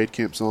these brigade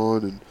camps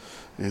on,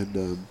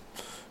 and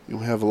we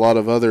have a lot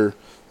of other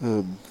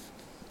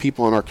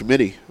people on our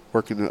committee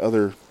working at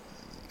other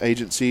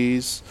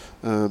agencies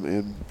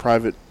and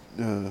private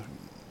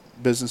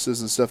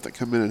businesses and stuff that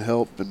come in and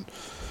help. And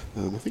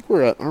I think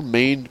we're at our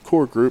main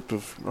core group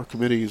of our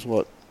committee is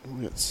what,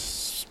 we got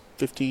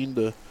 15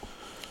 to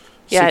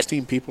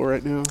 16 people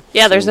right now.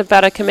 Yeah, there's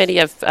about a committee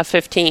of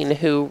 15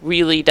 who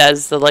really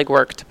does the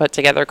legwork to put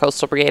together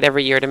Coastal Brigade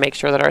every year to make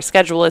sure that our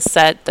schedule is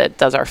set, that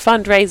does our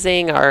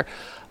fundraising, our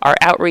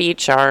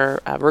outreach, our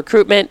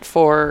recruitment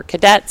for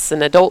cadets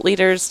and adult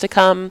leaders to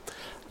come.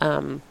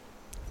 And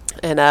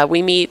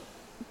we meet,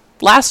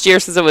 last year,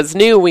 since it was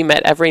new, we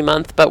met every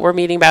month, but we're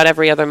meeting about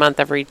every other month,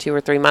 every 2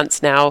 or 3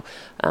 months now,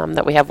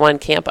 that we have one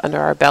camp under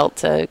our belt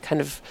to kind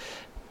of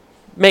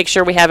make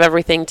sure we have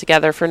everything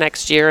together for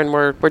next year, and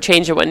we're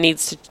changing what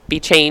needs to be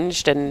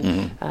changed,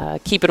 and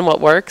keeping what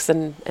works,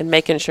 and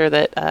making sure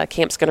that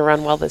camp's going to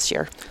run well this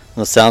year.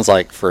 Well, it sounds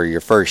like for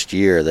your first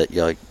year that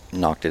you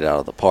knocked it out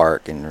of the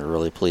park, and you're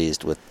really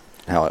pleased with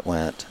how it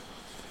went.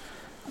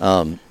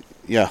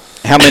 Yeah.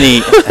 How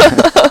many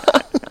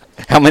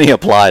how many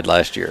applied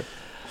last year?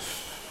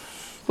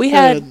 We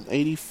had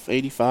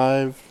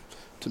 85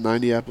 to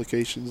 90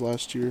 applications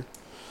last year.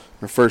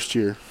 Our first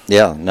year.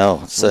 Yeah,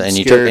 no. So I'm and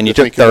you scared to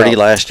took think 30 about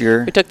last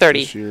year. We took 30,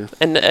 this year.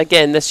 and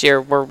again this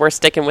year we're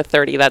sticking with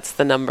 30. That's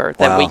the number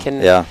that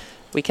Wow.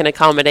 we can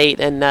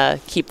accommodate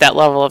and keep that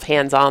level of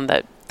hands-on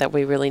that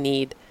we really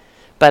need.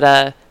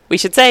 But we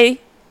should say,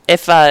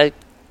 if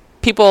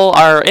people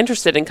are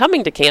interested in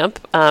coming to camp,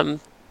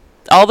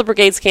 all the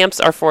brigade's camps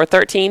are for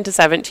 13 to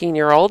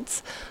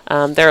 17-year-olds.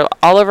 They're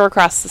all over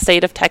across the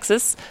state of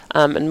Texas.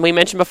 And we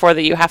mentioned before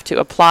that you have to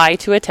apply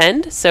to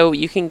attend. So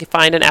you can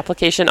find an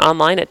application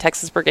online at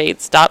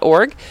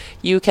texasbrigades.org.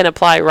 You can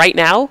apply right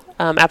now.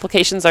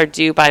 Applications are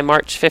due by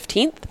March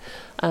 15th.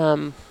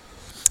 And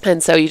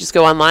so you just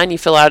go online, you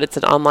fill out, it's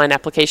an online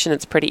application.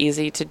 It's pretty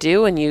easy to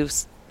do, and you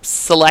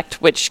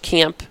select which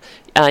camp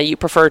you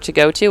prefer to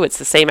go to. It's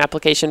the same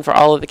application for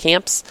all of the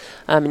camps,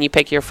 and you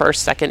pick your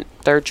first, second,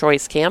 third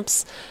choice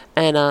camps.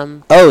 And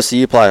so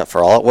you apply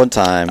for all at one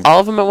time. all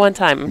of them at one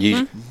time.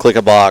 You click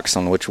a box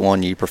on which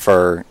one you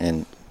prefer,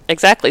 and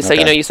Exactly. So,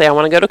 Okay. you say, I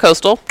want to go to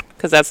Coastal,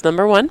 because that's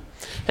number one.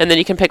 And then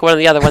you can pick one of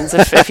the other ones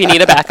if you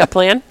need a backup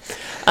plan.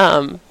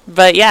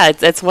 But yeah,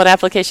 it's one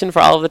application for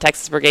all of the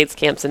Texas Brigades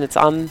camps, and it's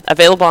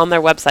available on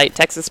their website,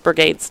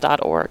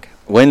 texasbrigades.org.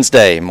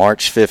 Wednesday,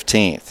 March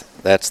 15th.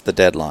 That's the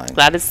deadline.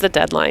 That is the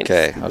deadline.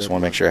 Okay, I just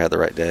want to make sure I had the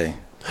right day.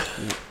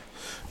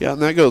 Yeah,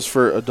 and that goes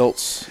for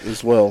adults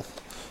as well.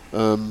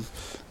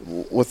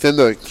 Within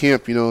the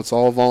camp, it's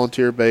all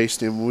volunteer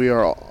based, and we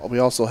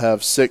also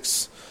have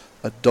 6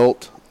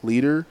 adult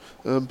leader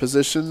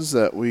positions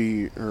that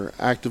we are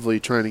actively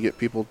trying to get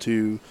people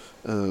to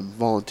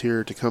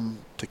volunteer to come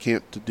to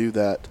camp to do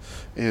that.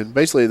 And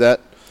basically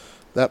that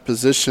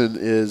position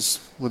is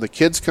when the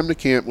kids come to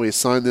camp, we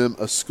assign them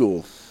a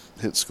school,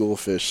 hence School of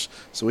Fish.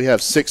 So we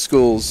have 6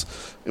 schools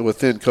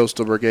within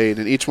Coastal Brigade,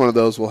 and each one of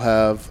those will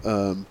have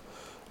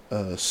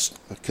a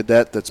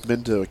cadet that's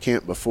been to a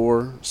camp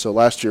before. So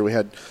last year we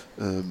had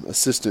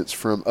assistants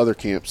from other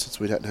camps since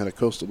we hadn't had a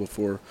coastal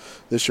before.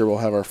 This year we'll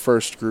have our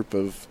first group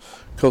of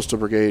Coastal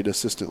Brigade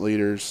assistant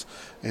leaders,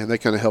 and they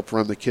kind of help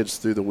run the kids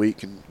through the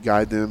week and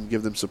guide them,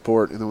 give them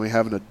support. And then we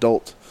have an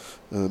adult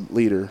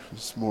leader.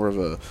 It's more of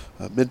a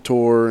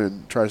mentor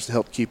and tries to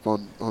help keep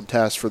on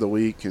task for the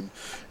week.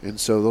 And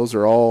so those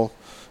are all,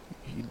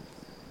 you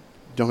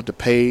don't have to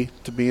pay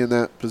to be in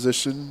that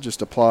position.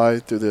 Just apply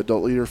through the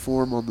adult leader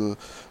form on the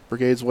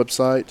Brigade's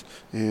website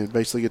and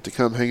basically get to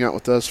come hang out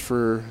with us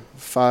for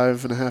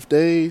 5.5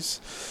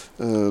 days.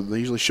 They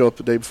usually show up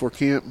the day before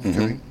camp and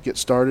kind of get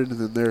started, and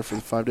then there for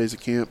the 5 days of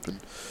camp and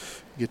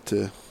get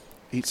to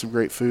eat some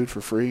great food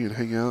for free and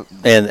hang out.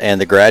 And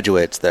the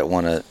graduates that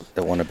want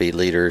to be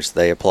leaders,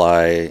 they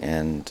apply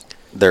and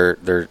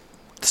they're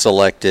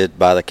selected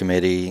by the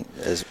committee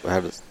as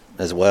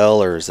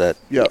well, or is that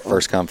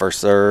first come first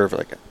serve?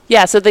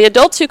 Yeah, so the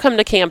adults who come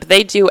to camp,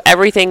 they do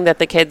everything that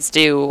the kids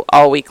do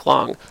all week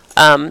long.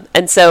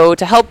 And so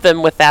to help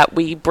them with that,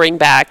 we bring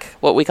back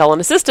what we call an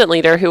assistant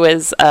leader, who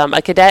is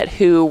a cadet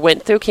who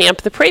went through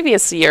camp the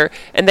previous year,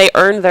 and they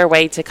earned their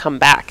way to come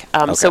back.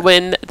 So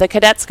when the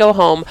cadets go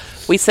home,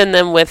 we send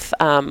them with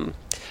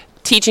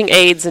teaching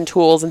aids and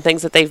tools and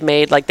things that they've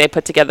made, like they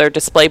put together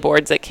display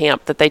boards at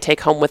camp that they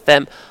take home with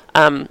them.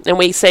 And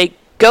we say,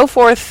 go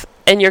forth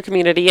in your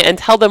community and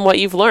tell them what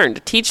you've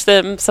learned. Teach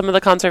them some of the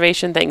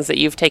conservation things that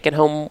you've taken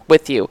home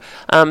with you.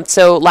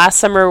 So last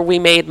summer we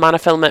made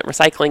monofilament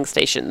recycling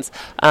stations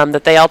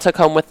that they all took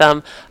home with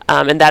them.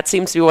 And that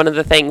seems to be one of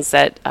the things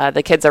that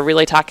the kids are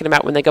really talking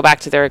about when they go back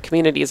to their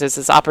communities, is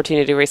this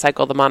opportunity to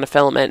recycle the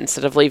monofilament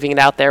instead of leaving it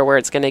out there where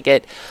it's going to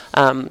get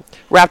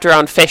wrapped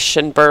around fish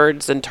and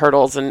birds and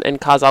turtles and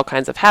cause all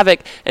kinds of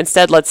havoc.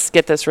 Instead, let's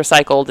get this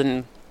recycled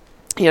and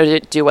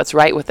do what's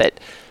right with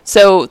it.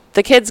 So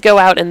the kids go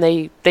out and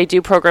they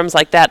do programs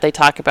like that. They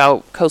talk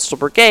about Coastal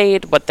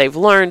Brigade, what they've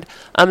learned.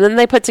 Then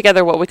they put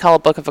together what we call a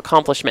book of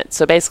accomplishments.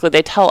 So basically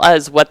they tell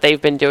us what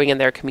they've been doing in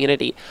their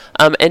community.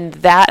 And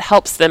that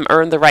helps them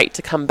earn the right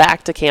to come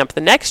back to camp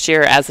the next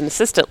year as an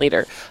assistant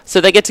leader. So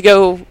they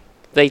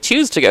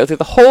choose to go through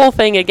the whole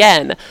thing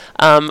again,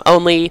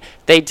 only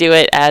they do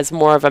it as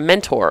more of a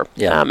mentor.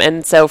 Yeah.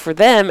 And so for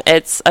them,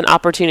 it's an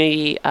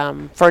opportunity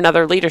for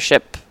another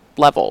leadership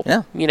level.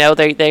 Yeah.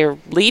 They're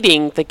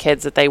leading the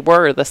kids that they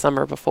were the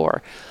summer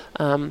before.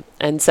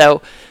 And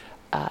so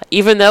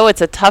even though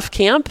it's a tough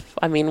camp,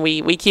 I mean,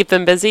 we keep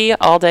them busy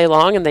all day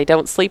long and they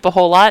don't sleep a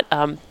whole lot.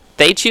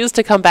 They choose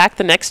to come back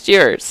the next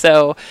year.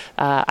 So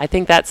I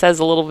think that says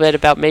a little bit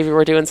about maybe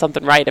we're doing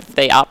something right if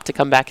they opt to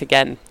come back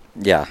again.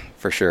 Yeah,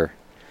 for sure.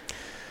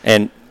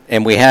 And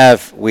we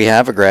have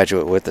a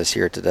graduate with us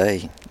here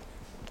today.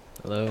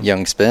 Hello.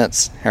 Young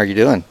Spence. How are you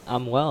doing?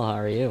 I'm well. How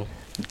are you?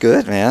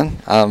 Good, man.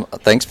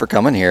 Thanks for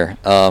coming here.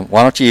 Why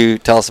don't you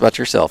tell us about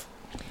yourself?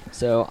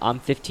 So I'm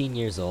 15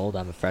 years old.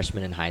 I'm a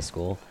freshman in high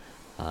school.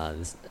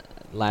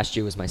 Last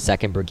year was my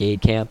second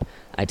brigade camp.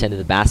 I attended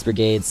the Bass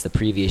Brigades the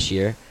previous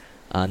year.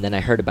 And then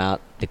I heard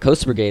about the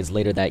Coastal Brigades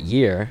later that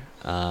year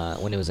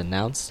when it was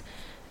announced.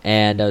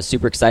 And I was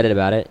super excited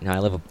about it. I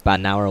live about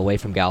an hour away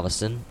from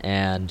Galveston,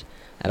 and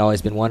I'd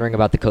always been wondering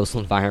about the coastal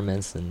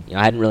environments, and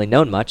I hadn't really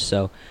known much,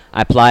 so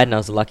I applied, and I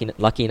was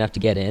lucky enough to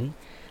get in.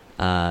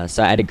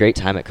 So I had a great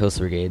time at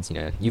Coastal Brigades.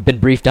 You've been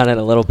briefed on it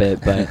a little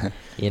bit, but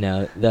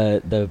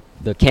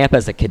the camp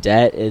as a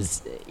cadet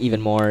is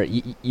even more.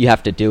 You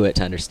have to do it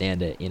to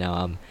understand it.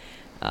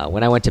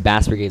 When I went to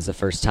Bass Brigades the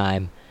first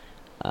time,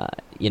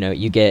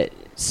 you get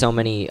so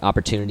many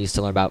opportunities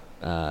to learn about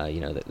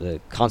the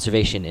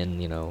conservation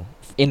in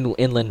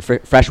inland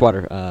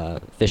freshwater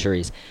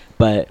fisheries,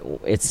 but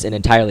it's an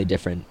entirely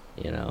different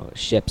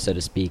ship, so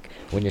to speak,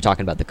 when you're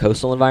talking about the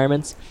coastal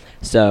environments.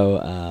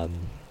 So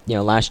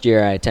last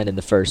year I attended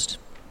the first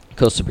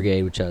Coastal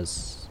Brigade, which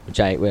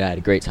I had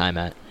a great time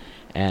at,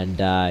 and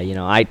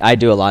I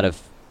do a lot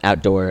of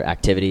outdoor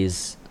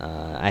activities.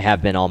 I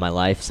have been all my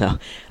life, so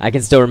I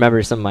can still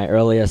remember some of my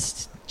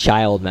earliest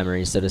child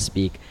memories, so to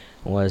speak,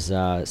 was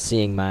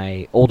seeing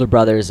my older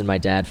brothers and my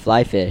dad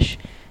fly fish.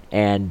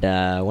 And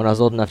when I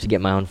was old enough to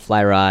get my own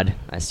fly rod,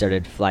 I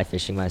started fly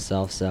fishing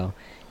myself. So,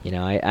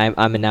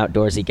 I'm an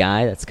outdoorsy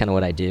guy. That's kind of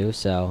what I do.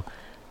 So,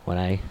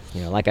 when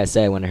like I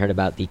said, when I heard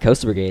about the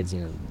Coastal Brigades,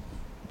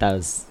 that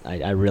was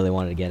I really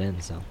wanted to get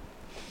in. So,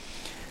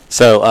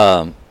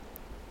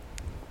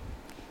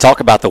 talk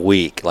about the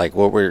week. Like,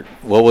 what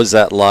was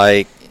that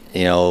like?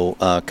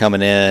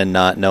 Coming in,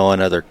 not knowing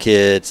other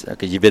kids.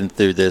 Because you've been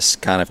through this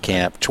kind of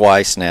camp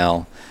twice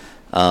now.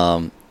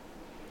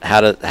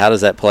 how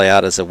does that play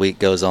out as the week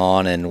goes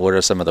on, and what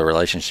are some of the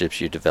relationships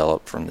you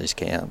develop from these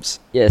camps?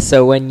 Yeah,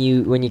 so when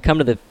you come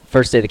to the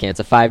first day of the camp, it's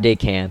a 5-day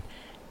camp,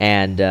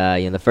 and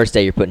the first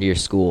day you're put into your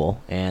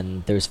school,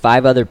 and there's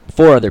 4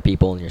 other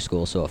people in your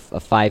school, so a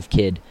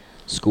 5-kid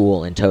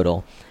school in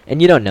total,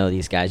 and you don't know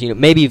these guys.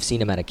 Maybe you've seen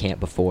them at a camp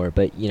before,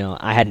 but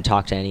I hadn't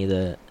talked to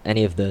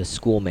any of the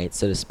schoolmates,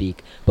 so to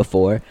speak,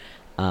 before.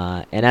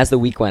 And as the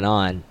week went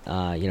on,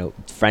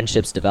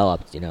 friendships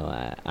developed.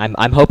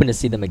 I'm hoping to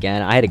see them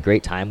again. I had a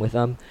great time with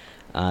them.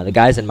 The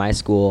guys in my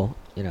school,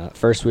 at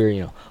first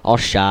we were, all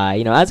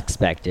shy, as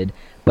expected.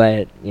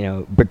 But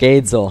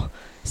brigades will,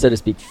 so to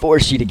speak,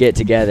 force you to get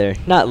together.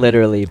 Not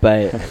literally,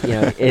 but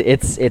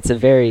it's a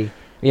very,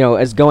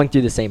 as going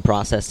through the same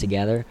process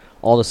together.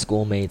 All the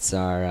schoolmates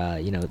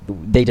are,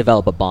 they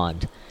develop a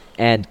bond.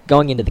 And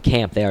going into the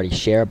camp, they already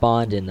share a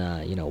bond in,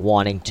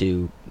 wanting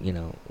to,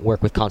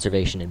 work with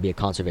conservation and be a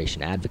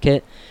conservation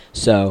advocate.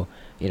 So,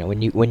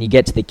 when you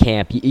get to the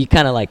camp, you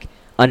kind of like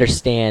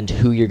understand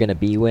who you're going to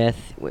be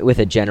with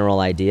a general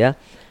idea.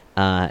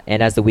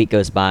 And as the week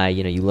goes by,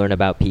 you learn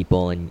about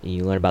people and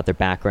you learn about their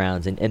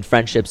backgrounds and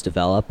friendships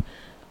develop.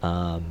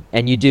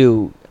 And you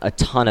do a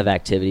ton of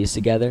activities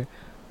together.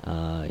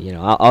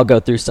 I'll go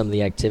through some of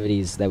the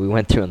activities that we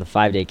went through on the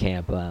 5-day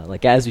camp.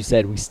 Like as we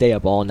said, we stay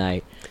up all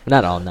night.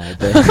 Not all night,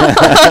 but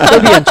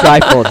maybe on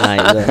trifold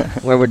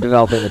night where we're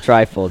developing the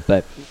trifold.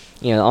 But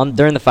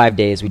during the 5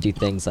 days, we do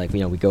things like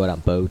we go out on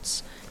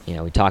boats. We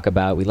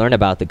learn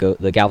about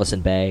the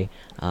Galveston Bay.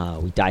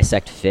 We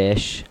dissect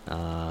fish.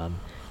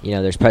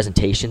 There's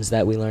presentations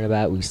that we learn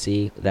about. We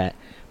see that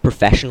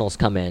professionals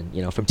come in,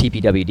 from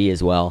TPWD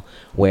as well,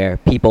 where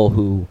people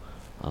who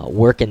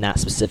work in that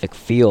specific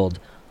field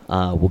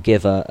will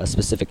give a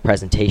specific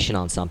presentation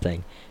on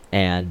something,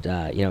 and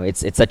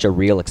it's such a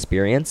real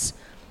experience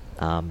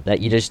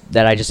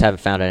that I just haven't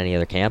found at any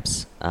other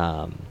camps.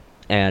 I've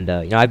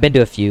been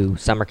to a few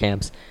summer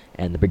camps,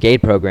 and the brigade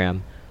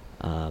program,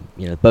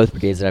 both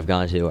brigades that I've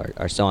gone to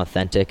are so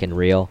authentic and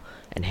real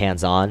and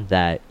hands-on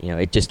that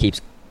it just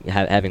keeps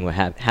having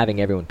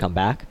everyone come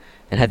back,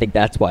 and I think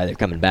that's why they're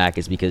coming back,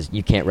 is because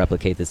you can't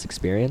replicate this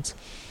experience.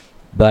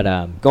 But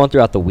going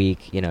throughout the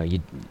week,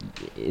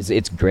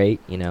 it's great.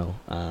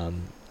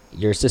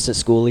 Your assistant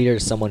school leader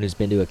is someone who's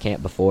been to a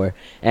camp before.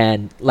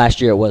 And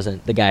last year it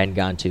wasn't, the guy hadn't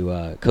gone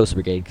to Coastal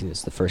Brigade because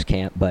it's the first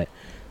camp. But,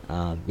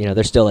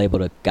 they're still able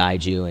to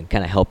guide you and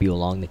kind of help you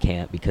along the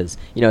camp because,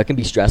 it can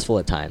be stressful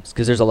at times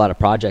because there's a lot of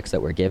projects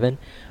that we're given.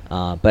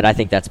 But I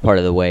think that's part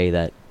of the way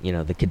that,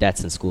 the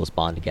cadets and schools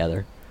bond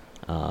together.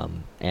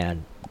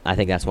 And I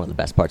think that's one of the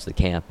best parts of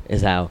the camp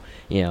is how,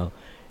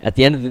 at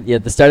the end of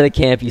at the start of the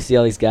camp, you see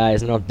all these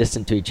guys and they're all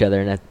distant to each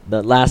other, and at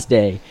the last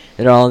day,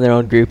 they're all in their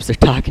own groups. They're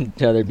talking to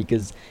each other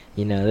because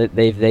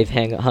they've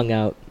hung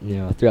out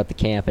throughout the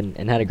camp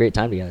and had a great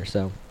time together.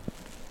 So,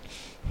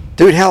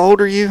 dude, how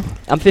old are you?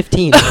 I'm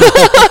 15. I'm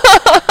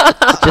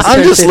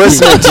just 15.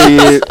 listening to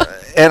you,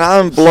 and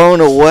I'm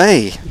blown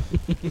away.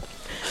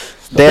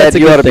 Dad,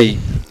 you ought to be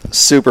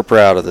super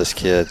proud of this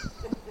kid.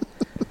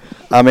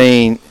 I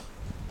mean,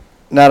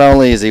 not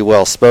only is he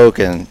well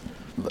spoken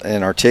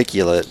and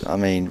articulate,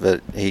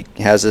 but he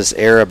has this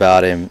air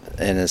about him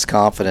and his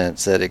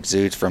confidence that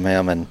exudes from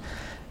him. And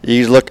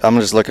I'm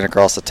just looking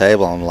across the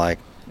table. I'm like,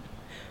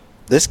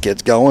 this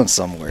kid's going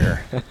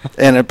somewhere,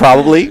 and it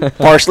probably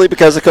partially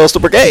because of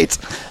Coastal Brigades,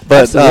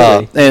 but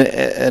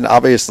and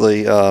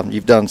obviously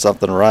you've done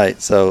something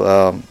right.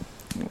 So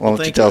why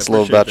don't you tell us a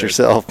little about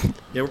yourself?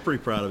 Yeah, we're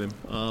pretty proud of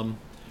him.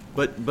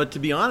 But to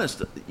be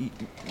honest,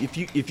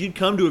 if you'd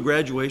come to a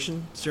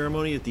graduation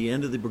ceremony at the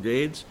end of the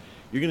brigades,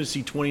 you're going to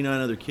see 29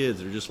 other kids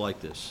that are just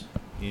like this.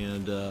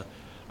 And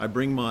I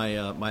bring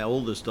my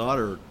oldest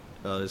daughter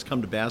has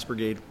come to Bass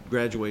Brigade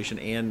graduation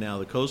and now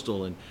the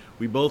Coastal, and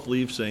we both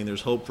leave saying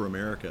there's hope for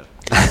America.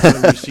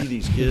 When we see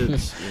these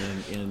kids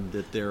and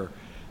that they're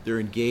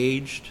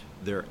engaged,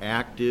 they're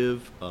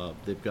active,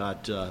 they've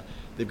got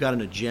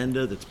an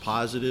agenda that's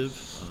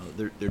positive.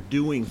 They're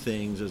doing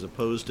things as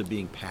opposed to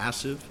being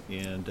passive,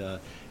 and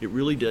it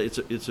really does.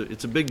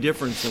 It's a big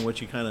difference than what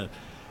you kind of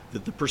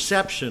the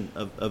perception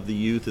of the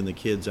youth and the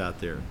kids out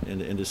there,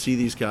 and to see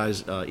these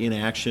guys in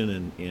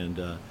action and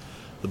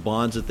the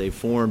bonds that they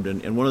formed.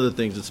 And one of the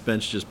things that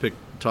Spence just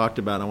talked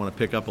about, and I want to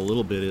pick up a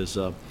little bit, is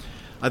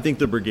I think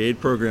the brigade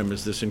program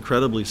is this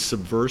incredibly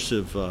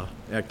subversive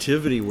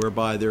activity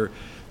whereby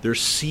they're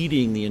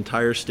seeding the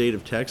entire state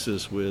of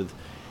Texas with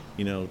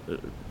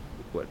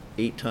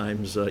 8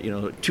 times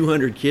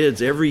 200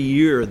 kids every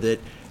year that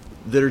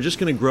are just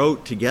going to grow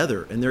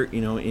together, and they're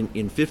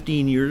in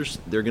 15 years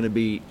they're going to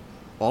be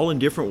all in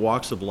different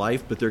walks of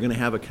life, but they're going to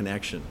have a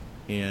connection,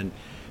 and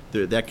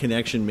that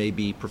connection may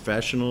be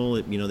professional.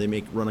 They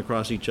may run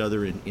across each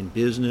other in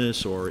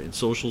business or in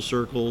social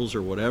circles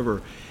or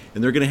whatever,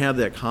 and they're going to have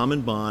that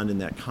common bond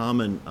and that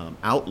common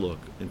outlook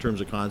in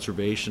terms of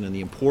conservation and the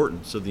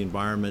importance of the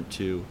environment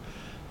to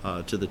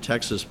the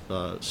Texas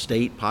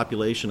state,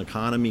 population,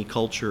 economy,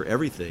 culture,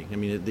 everything.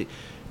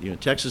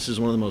 Texas is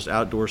one of the most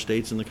outdoor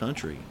states in the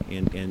country,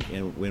 and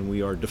when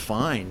we are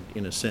defined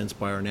in a sense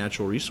by our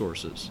natural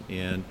resources,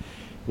 and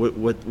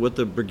What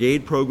the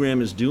brigade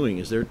program is doing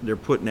is they're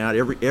putting out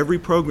every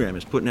program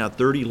is putting out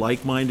 30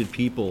 like-minded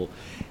people,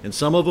 and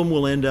some of them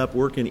will end up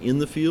working in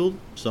the field,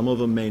 some of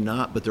them may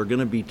not, but they're going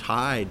to be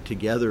tied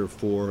together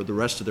for the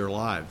rest of their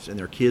lives, and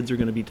their kids are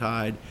going to be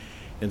tied.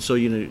 And so,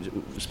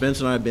 Spence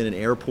and I have been in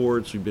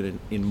airports, we've been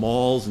in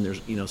malls, and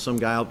there's, some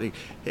guy out there,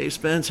 hey,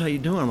 Spence, how you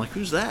doing? I'm like,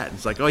 who's that?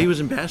 It's like, oh, he was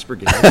in Bass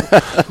Brigade.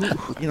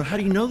 How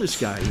do you know this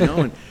guy?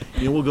 And,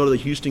 we'll go to the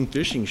Houston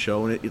Fishing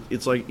Show, and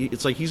it's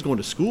like he's going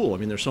to school. I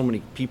mean, there's so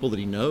many people that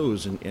he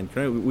knows, and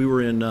we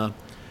were in a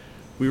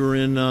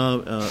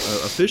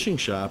fishing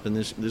shop, and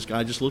this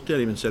guy just looked at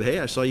him and said, hey,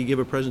 I saw you give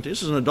a presentation.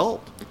 This is an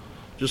adult.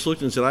 Just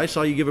looked and said, I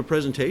saw you give a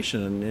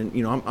presentation,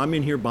 and I'm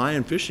in here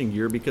buying fishing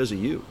gear because of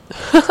you.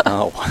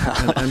 Oh,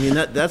 wow. I mean,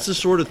 that's the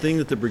sort of thing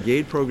that the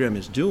brigade program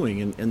is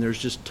doing, and there's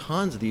just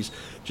tons of these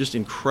just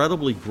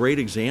incredibly great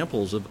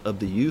examples of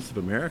the youth of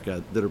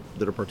America that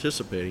are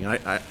participating.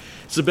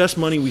 It's the best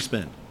money we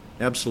spend,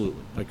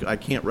 absolutely. I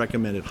can't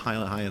recommend it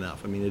high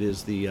enough. I mean, it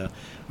is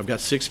I've got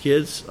 6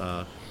 kids.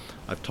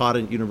 I've taught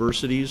at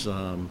universities.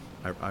 I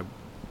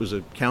was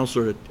a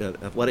counselor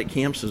at athletic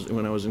camps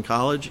when I was in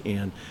college,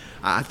 and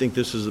I think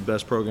this is the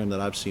best program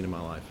that I've seen in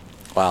my life.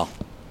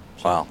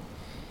 Wow.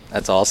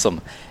 That's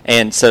awesome.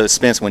 And so,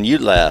 Spence, when you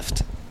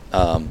left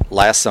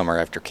last summer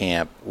after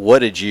camp, what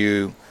did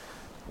you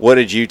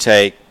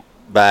take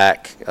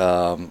back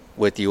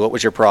with you? What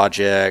was your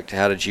project?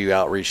 How did you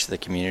outreach to the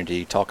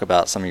community? Talk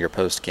about some of your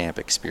post-camp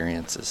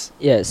experiences.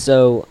 Yeah,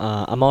 so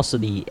I'm also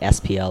the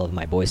SPL of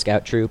my Boy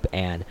Scout troop,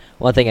 and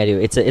one thing I do,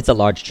 it's a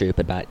large troop,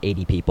 about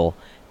 80 people,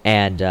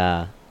 and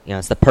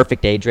it's the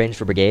perfect age range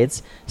for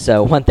brigades.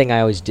 So one thing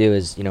I always do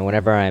is,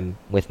 whenever I'm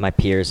with my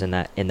peers in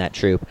that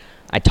troop,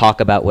 I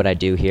talk about what I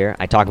do here.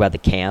 I talk about the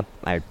camp.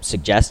 I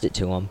suggest it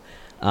to them.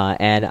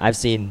 And I've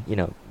seen,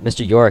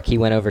 Mr. York, he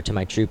went over to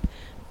my troop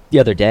the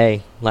other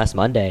day, last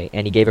Monday,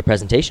 and he gave a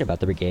presentation about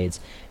the brigades.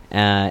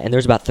 And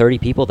there's about 30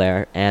 people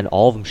there, and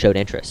all of them showed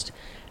interest.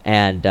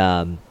 And,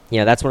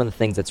 that's one of the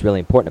things that's really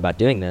important about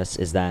doing this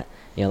is that,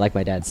 like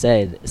my dad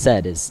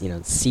said is,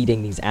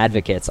 seeding these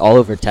advocates all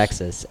over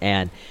Texas.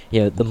 And,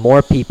 the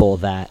more people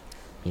that,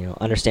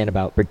 understand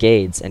about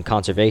brigades and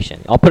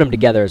conservation, I'll put them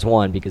together as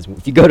one, because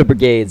if you go to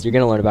brigades, you're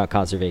going to learn about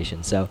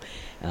conservation. So,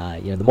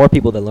 the more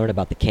people that learn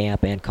about the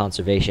camp and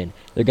conservation,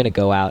 they're going to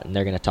go out and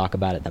they're going to talk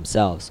about it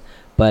themselves.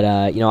 But,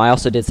 I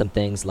also did some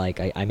things like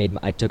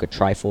I took a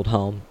trifold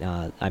home.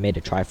 I made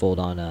a trifold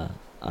on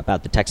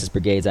about the Texas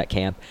brigades at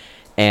camp.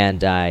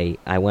 And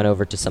I went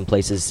over to some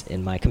places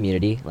in my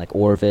community, like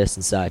Orvis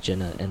and such,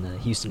 and the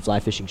Houston Fly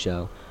Fishing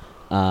Show,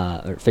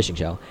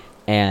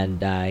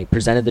 and I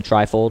presented the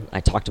trifold.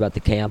 I talked about the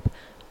camp,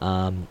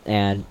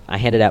 and I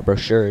handed out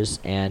brochures,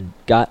 and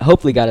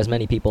hopefully got as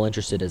many people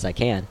interested as I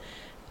can.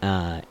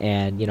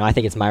 And I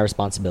think it's my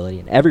responsibility,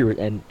 and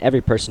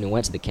every person who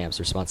went to the camp's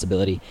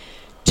responsibility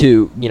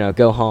to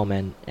go home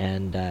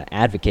and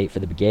advocate for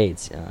the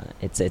brigades.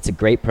 It's a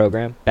great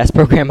program, best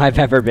program I've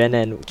ever been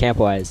in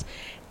camp-wise.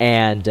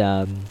 And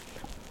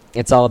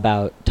it's all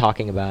about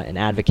talking about and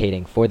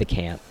advocating for the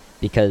camp,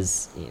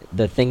 because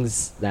the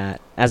things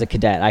that, as a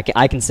cadet,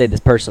 I can say this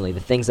personally,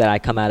 the things that I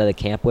come out of the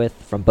camp with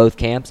from both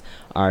camps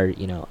are,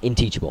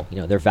 unteachable.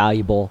 They're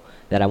valuable,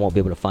 that I won't be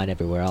able to find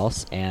everywhere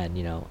else. And,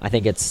 I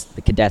think it's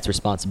the cadet's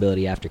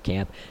responsibility after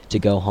camp to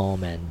go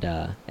home and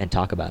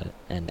talk about it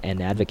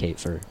and advocate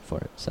for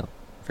it. So.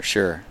 For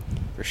sure.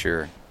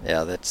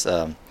 Yeah, that's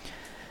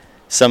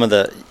some of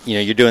the,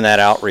 you're doing that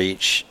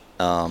outreach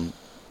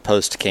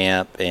post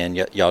camp, and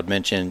y'all had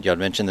mentioned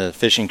the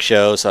fishing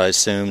show, so I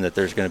assume that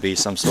there's going to be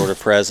some sort of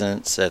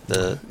presence at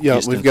the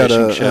Houston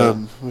Fishing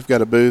Show. We've got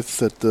a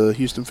booth at the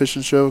Houston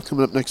Fishing Show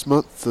coming up next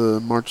month,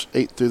 March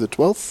 8th through the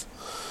 12th.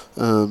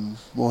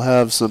 We'll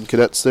have some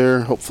cadets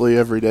there, hopefully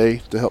every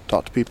day, to help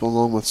talk to people,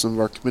 along with some of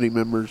our committee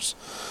members.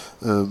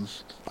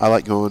 I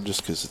like going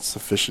just because it's a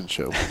fishing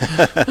show.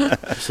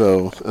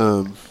 So,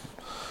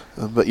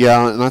 but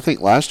yeah, and I think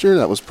last year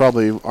that was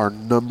probably our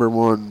number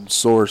one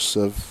source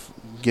of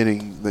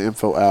getting the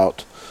info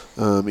out,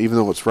 even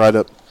though it's right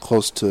up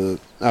close to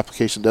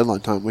application deadline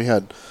time. We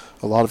had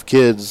a lot of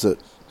kids that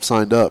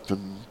signed up,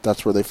 and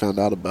that's where they found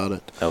out about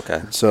it. Okay.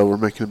 And so we're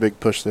making a big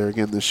push there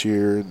again this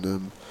year,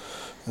 and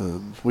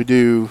we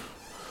do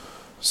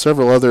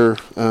several other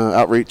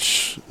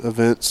outreach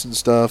events and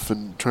stuff,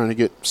 and trying to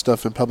get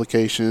stuff in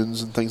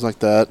publications and things like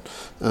that.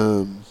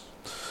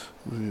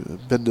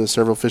 We've been to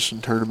several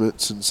fishing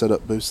tournaments and set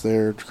up booths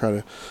there to try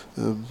to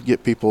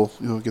get people,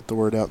 get the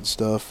word out and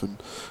stuff,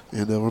 and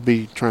we'll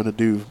be trying to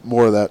do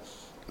more of that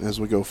as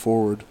we go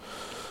forward.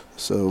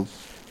 So,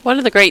 one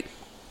of the great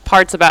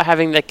parts about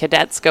having the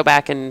cadets go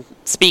back and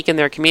speak in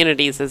their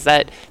communities is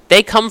that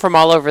they come from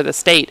all over the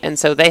state, and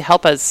so they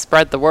help us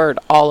spread the word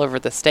all over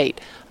the state.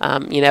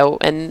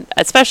 And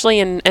especially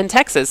in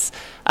Texas,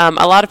 a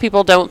lot of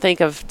people don't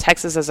think of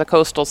Texas as a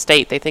coastal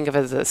state. They think of it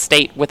as a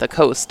state with a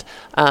coast.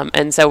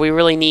 And so we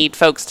really need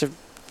folks to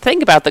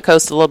think about the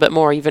coast a little bit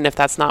more, even if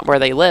that's not where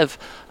they live.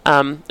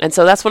 And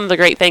so that's one of the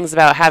great things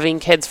about having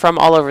kids from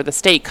all over the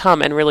state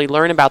come and really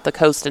learn about the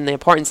coast and the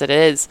importance that it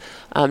is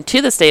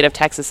to the state of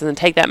Texas, and then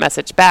take that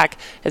message back,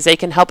 as they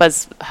can help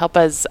us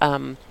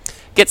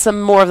get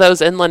some more of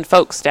those inland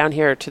folks down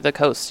here to the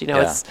coast.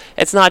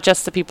 It's not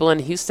just the people in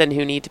Houston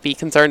who need to be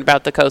concerned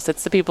about the coast.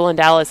 It's the people in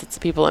Dallas. It's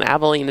the people in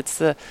Abilene. It's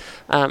the,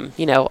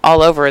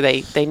 all over.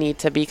 They need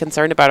to be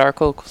concerned about our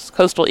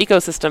coastal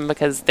ecosystem,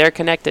 because they're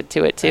connected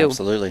to it too.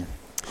 Absolutely.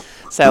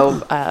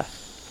 So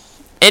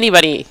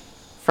anybody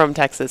from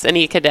Texas,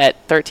 any cadet,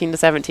 13 to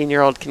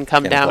 17-year-old, can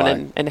come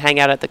down and hang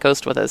out at the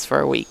coast with us for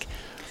a week.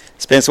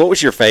 Spence, what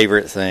was your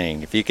favorite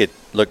thing? If you could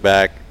look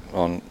back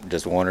on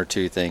just one or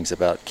two things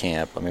about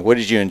camp, what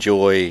did you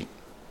enjoy,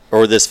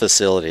 or this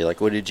facility?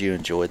 Like, what did you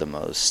enjoy the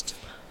most?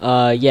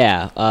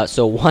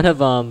 So one of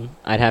them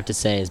I'd have to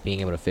say is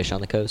being able to fish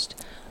on the coast.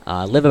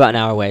 Live about an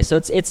hour away, so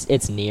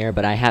it's near,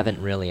 but I haven't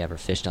really ever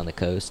fished on the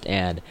coast.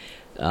 And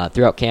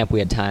throughout camp, we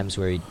had times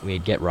where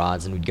we'd get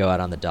rods and we'd go out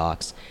on the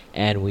docks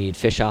and we'd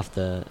fish off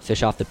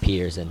the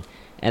piers. And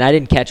I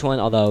didn't catch one,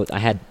 although I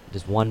had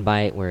just one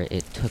bite where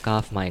it took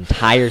off my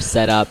entire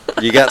setup.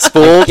 You got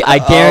spooled? I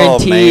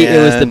guarantee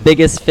it was the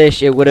biggest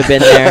fish it would have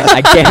been there.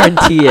 I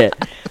guarantee it.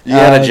 You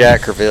had a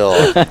Jack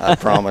Crevalle, I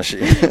promise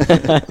you.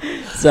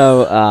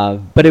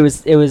 So, but it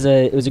was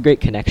a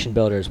great connection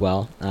builder as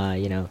well.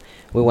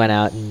 We went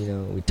out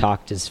and we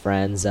talked as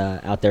friends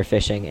out there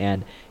fishing,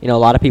 and a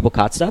lot of people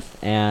caught stuff,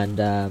 and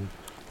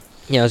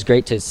it was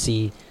great to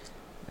see.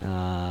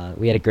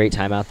 We had a great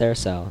time out there,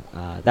 so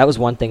that was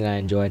one thing that I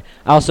enjoyed.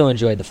 I also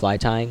enjoyed the fly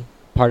tying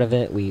part of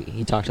it.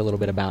 He talked a little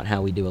bit about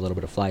how we do a little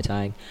bit of fly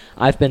tying.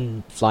 I've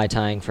been fly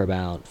tying for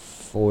about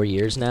 4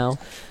 years now,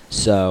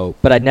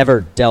 but I'd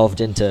never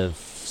delved into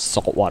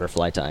saltwater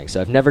fly tying.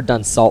 So I've never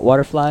done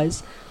saltwater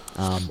flies,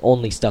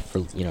 only stuff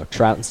for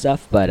trout and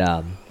stuff.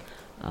 But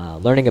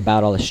learning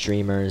about all the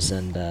streamers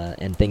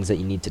and things that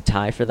you need to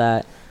tie for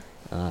that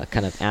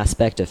kind of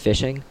aspect of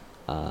fishing,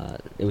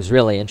 it was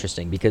really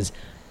interesting, because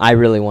I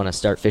really want to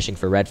start fishing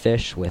for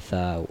redfish with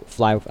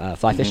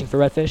fly fishing for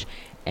redfish,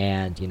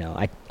 and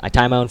I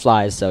tie my own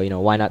flies, so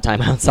why not tie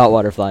my own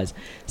saltwater flies?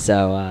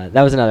 So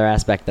that was another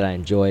aspect that I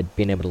enjoyed,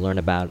 being able to learn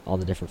about all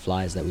the different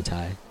flies that we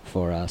tie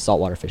for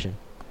saltwater fishing.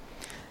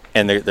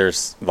 And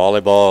there's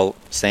volleyball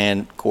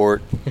sand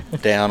court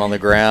down on the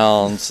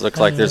grounds. Looks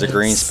like there's a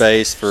green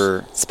space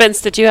for. Spence,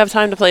 did you have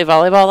time to play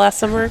volleyball last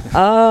summer?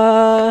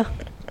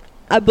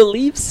 I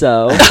believe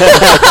so.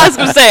 I was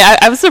going to say,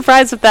 I was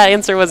surprised if that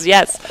answer was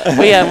yes.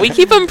 We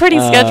keep them pretty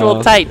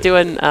scheduled tight,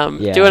 doing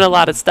a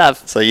lot of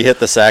stuff. So you hit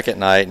the sack at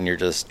night and you're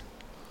just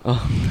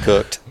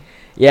cooked.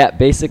 Yeah,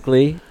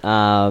 basically.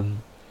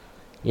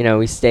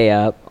 We stay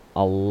up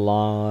a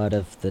lot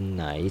of the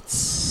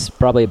nights,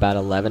 probably about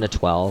 11 to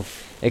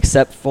 12,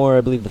 except for,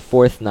 I believe, the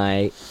fourth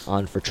night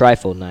for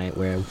trifold night,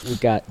 where we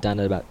got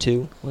done at about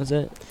 2, was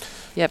it?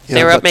 Yep,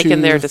 they were up making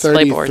their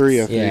display boards.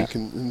 I think.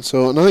 And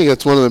so, and I think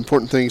that's one of the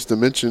important things to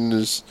mention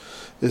is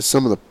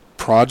some of the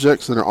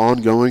projects that are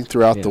ongoing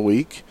throughout the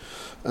week.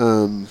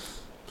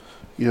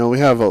 We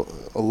have a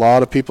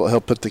lot of people that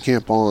help put the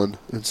camp on,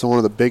 and so one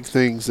of the big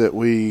things that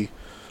we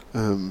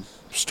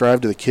strive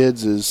to the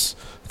kids is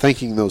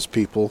thanking those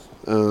people.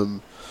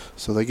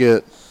 So they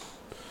get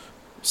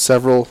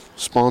several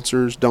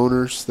sponsors,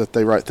 donors that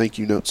they write thank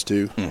you notes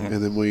to,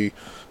 and then we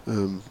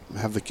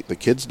have the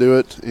kids do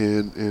it,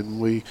 and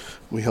we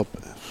help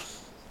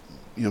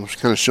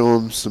kind of show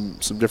them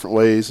some different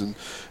ways and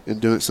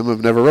do it. Some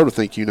have never wrote a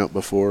thank you note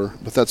before,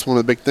 but that's one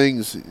of the big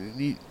things.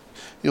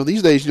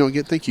 These days you don't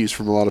get thank yous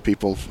from a lot of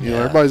people.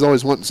 Everybody's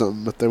always wanting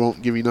something, but they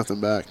won't give you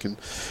nothing back, and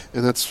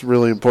that's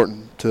really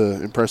important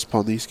to impress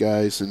upon these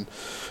guys and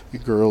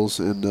girls.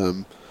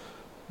 And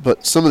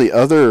but some of the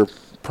other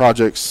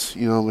projects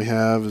we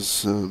have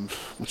is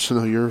which I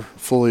know you're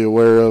fully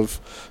aware of,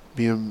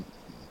 being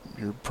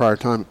your prior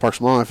time at Parks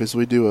and Wildlife, is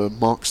we do a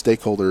mock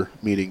stakeholder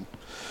meeting,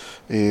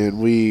 and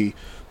we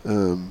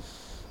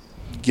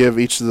give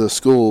each of the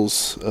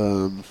schools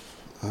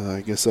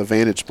I guess a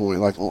vantage point.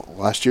 Like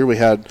last year we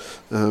had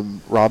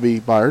Robbie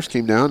Byers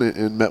came down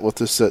and met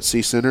with us at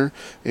C Center,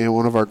 and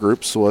one of our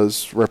groups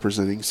was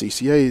representing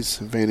CCA's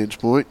vantage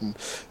point,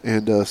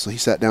 and so he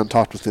sat down and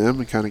talked with them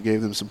and kind of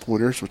gave them some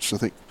pointers, which I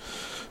think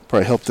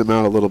probably helped them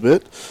out a little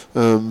bit.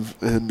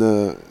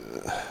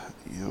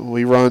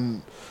 We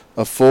run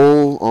a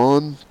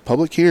full-on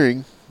public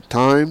hearing,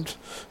 timed.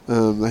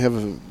 They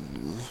have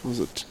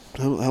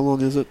how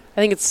long is it?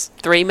 I think it's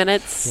 3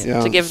 minutes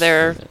to give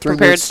their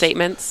prepared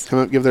statements. Come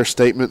up, give their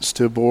statements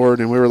to a board,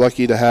 and we were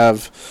lucky to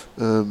have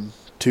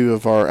 2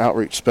 of our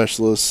outreach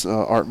specialists,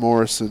 Art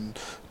Morris and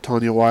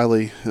Tanya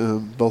Wiley,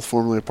 both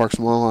formerly of Parks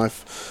and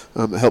Wildlife,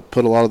 that helped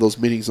put a lot of those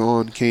meetings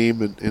on,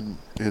 came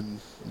and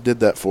did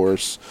that for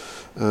us.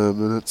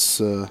 And that's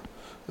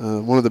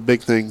one of the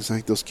big things I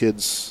think those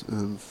kids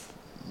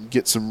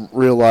get some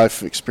real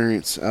life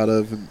experience out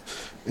of,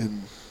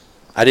 and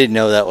I didn't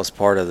know that was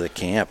part of the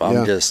camp.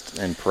 I'm just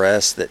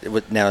impressed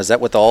that now is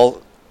that with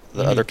all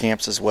the other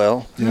camps as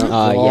well? Yeah, we'll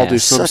all do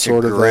some such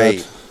sort a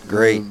of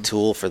great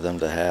tool for them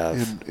to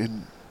have.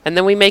 And And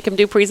then we make them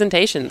do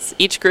presentations.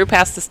 Each group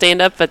has to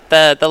stand up at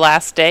the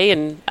last day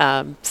and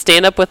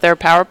stand up with their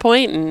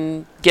PowerPoint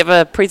and give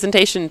a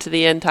presentation to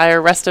the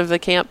entire rest of the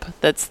camp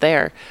that's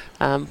there.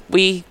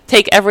 We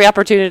take every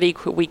opportunity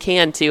we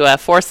can to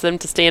force them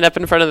to stand up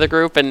in front of the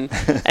group and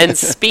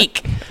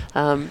speak.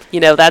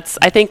 That's,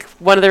 I think,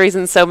 one of the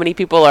reasons so many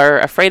people are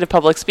afraid of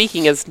public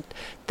speaking is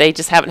they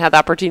just haven't had the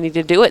opportunity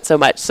to do it so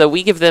much. So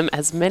we give them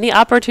as many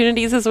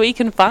opportunities as we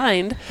can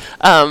find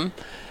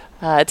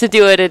to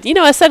do it in,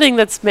 a setting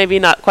that's maybe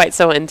not quite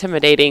so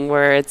intimidating,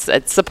 where it's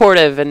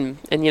supportive and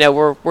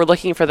we're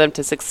looking for them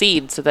to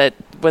succeed, so that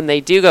when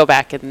they do go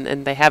back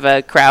and they have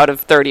a crowd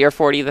of 30 or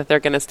 40 that they're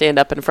going to stand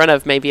up in front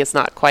of, maybe it's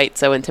not quite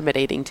so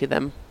intimidating to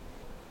them.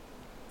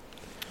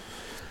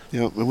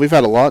 Yeah, and we've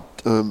had a lot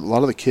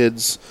of the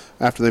kids,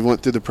 after they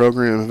went through the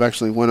program, have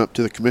actually went up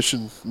to the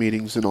commission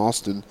meetings in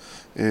Austin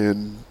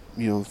and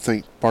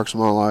thank Parks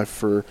and Wildlife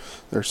for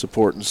their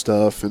support and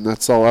stuff. And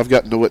that's all. I've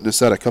gotten to witness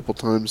that a couple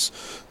times,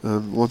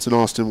 once in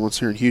Austin, once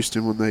here in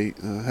Houston when they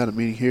had a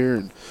meeting here,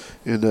 and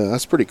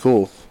that's pretty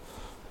cool.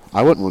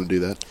 I wouldn't want to do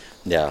that.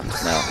 Yeah,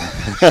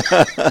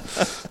 no.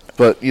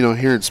 But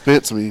here in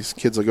Spence, these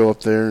kids will go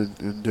up there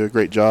and do a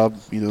great job,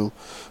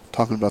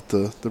 talking about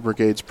the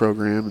Brigades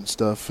program and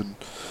stuff, and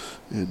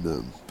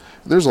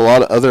there's a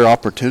lot of other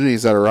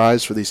opportunities that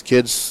arise for these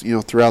kids.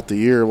 Throughout the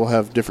year, we'll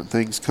have different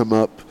things come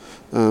up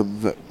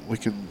that we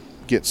can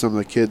get some of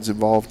the kids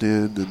involved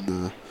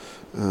in,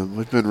 and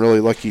we've been really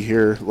lucky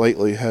here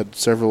lately. Had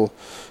several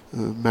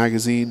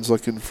magazines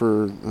looking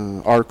for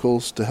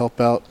articles to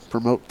help out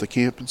promote the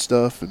camp and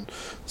stuff, and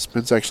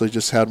Spence actually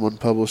just had one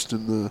published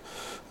in the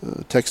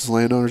Texas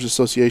Landowners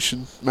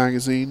Association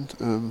magazine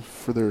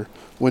for their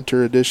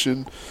winter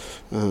edition,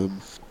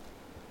 and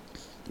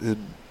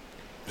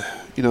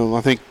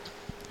I think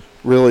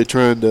really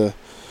trying to,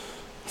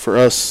 for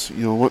us,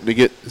 wanting to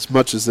get as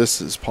much as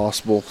this as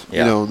possible.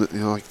 Yeah.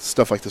 Like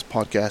stuff like this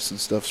podcast and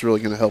stuff is really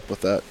going to help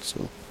with that.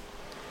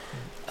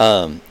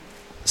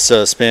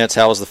 So Spence,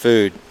 how was the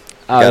food?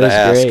 Oh, it was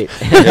great.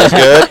 It was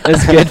good? It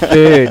was good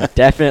food.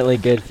 Definitely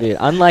good food.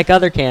 Unlike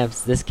other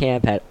camps, this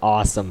camp had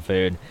awesome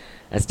food.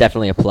 That's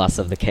definitely a plus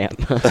of the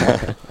camp.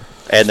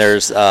 And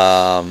there's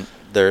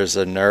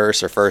a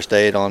nurse or first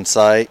aid on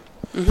site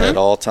at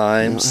all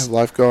times.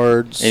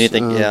 Lifeguards.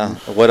 Anything, yeah.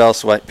 What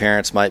else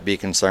parents might be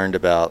concerned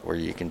about where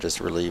you can just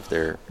relieve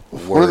their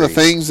worries? One of the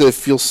things,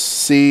 if you'll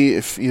see,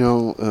 go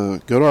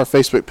to our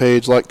Facebook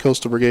page, like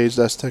Coastal Brigades,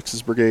 that's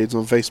Texas Brigades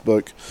on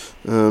Facebook.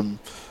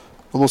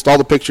 Almost all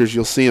the pictures,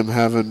 you'll see them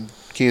having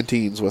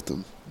canteens with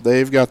them.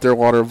 They've got their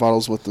water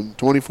bottles with them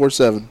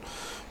 24/7.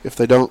 If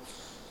they don't,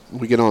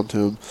 we get on to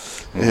them.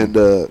 And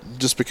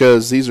just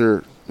because these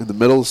are in the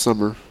middle of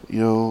summer,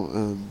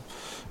 and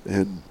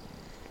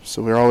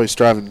so we're always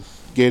driving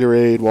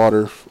Gatorade,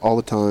 water all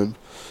the time.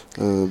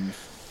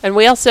 And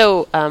we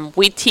also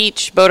we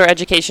teach boater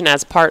education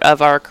as part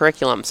of our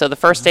curriculum. So the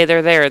first day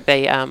they're there,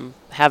 they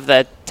have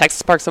the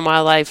Texas Parks and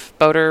Wildlife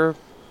boater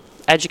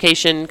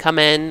education come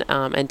in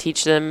and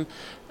teach them.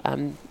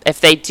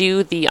 If they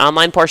do the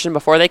online portion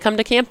before they come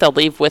to camp, they'll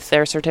leave with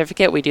their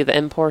certificate. We do the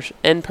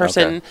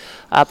in-person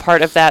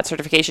part of that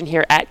certification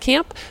here at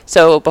camp.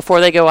 So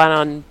before they go out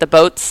on the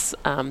boats,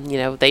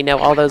 they know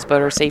all those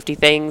boater safety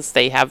things.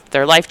 They have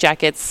their life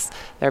jackets,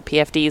 their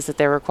PFDs that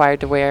they're required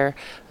to wear.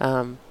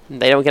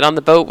 They don't get on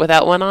the boat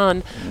without one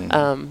on,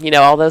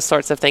 all those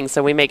sorts of things.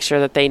 So we make sure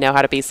that they know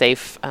how to be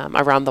safe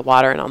around the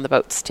water and on the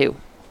boats too.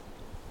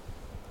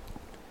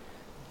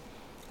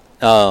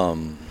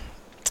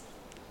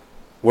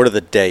 What are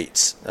the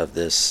dates of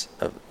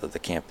the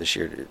camp this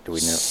year? Do we know?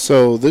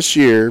 So this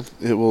year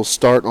it will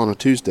start on a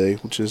Tuesday,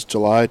 which is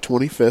July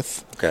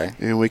 25th. Okay.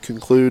 And we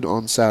conclude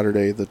on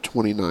Saturday the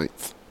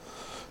 29th.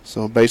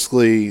 So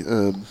basically,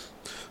 the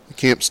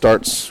camp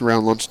starts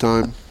around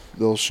lunchtime.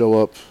 They'll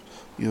show up,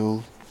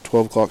 12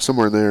 o'clock,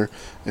 somewhere in there,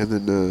 and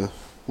then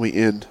we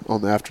end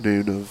on the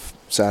afternoon of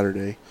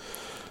Saturday.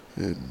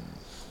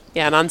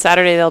 And on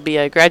Saturday there'll be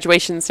a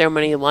graduation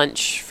ceremony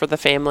lunch for the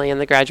family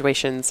and the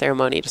graduation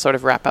ceremony to sort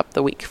of wrap up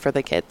the week for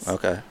the kids.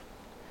 Okay.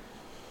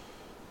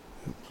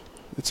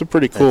 It's a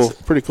pretty cool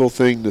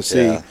thing to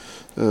see. Yeah.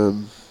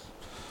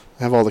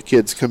 Have all the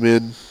kids come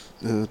in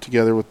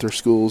together with their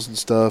schools and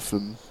stuff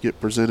and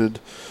get presented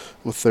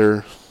with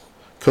their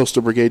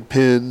Coastal Brigade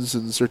pins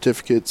and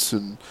certificates,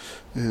 and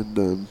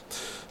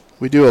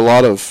we do a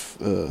lot of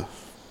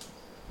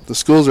the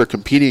schools are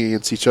competing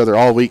against each other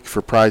all week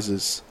for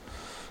prizes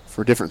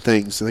for different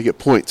things, and they get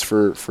points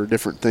for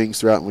different things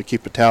throughout, and we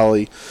keep a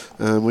tally.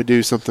 We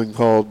do something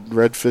called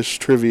Redfish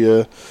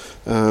Trivia.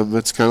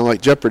 It's kind of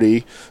like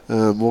Jeopardy.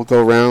 We'll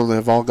go around,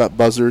 they've all got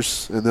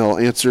buzzers, and they'll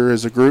answer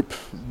as a group,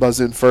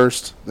 buzz in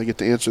first, they get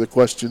to answer the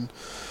question.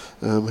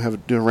 We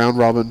do a round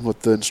robin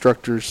with the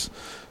instructors,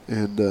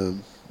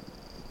 and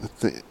at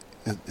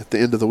the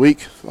end of the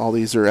week, all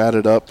these are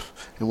added up,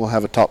 and we'll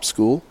have a top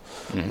school.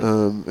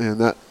 Mm-hmm.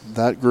 And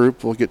that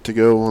group will get to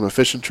go on a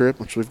fishing trip,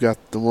 which we've got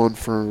the one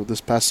for this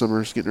past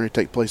summer is getting ready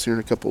to take place here in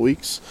a couple of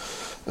weeks.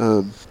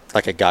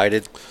 Like a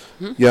guided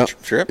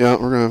trip? Yeah,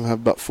 we're going to have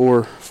about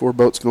four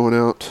boats going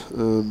out.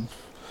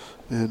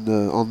 and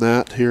on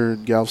that here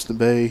in Galveston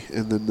Bay,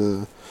 and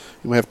then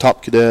we have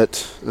Top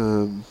Cadet.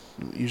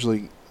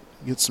 Usually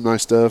get some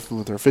nice stuff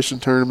with our fishing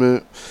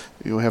tournament.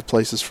 We have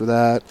places for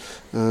that.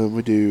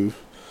 We do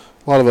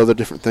a lot of other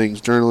different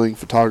things, journaling,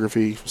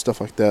 photography,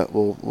 stuff like that.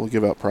 We'll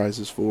give out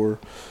prizes for,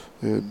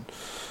 and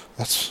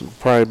that's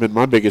probably been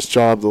my biggest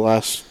job the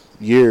last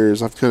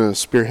years. I've kind of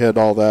spearhead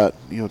all that,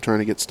 trying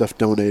to get stuff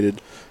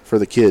donated for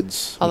the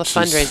kids. All the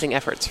fundraising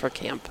efforts for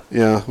camp.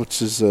 Yeah,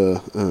 which is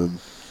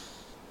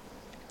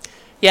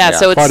Yeah,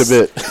 so quite a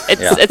bit.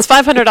 It's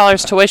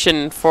 $500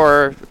 tuition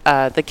for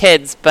the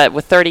kids, but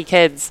with 30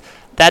 kids,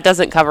 that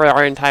doesn't cover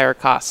our entire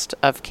cost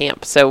of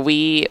camp. So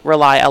we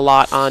rely a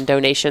lot on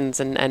donations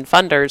and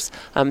funders.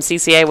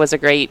 CCA was a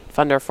great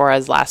funder for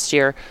us last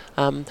year.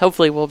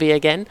 Hopefully we'll be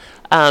again.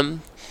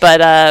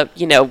 But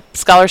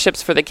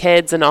scholarships for the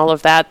kids and all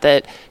of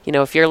that,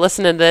 if you're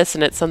listening to this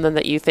and it's something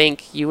that you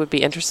think you would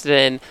be interested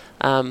in,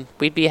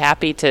 we'd be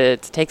happy to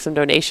take some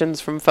donations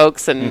from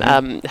folks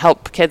and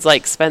help kids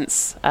like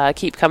Spence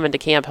keep coming to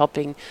camp,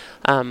 helping,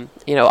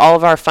 all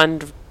of our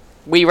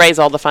we raise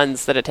all the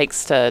funds that it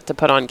takes to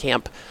put on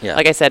camp. Yeah.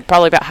 Like I said,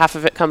 probably about half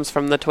of it comes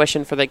from the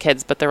tuition for the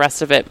kids, but the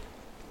rest of it,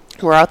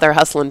 we're out there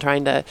hustling,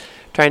 trying to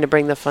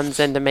bring the funds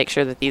in to make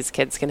sure that these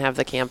kids can have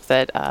the camp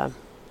that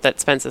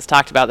Spence has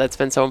talked about that's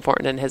been so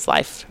important in his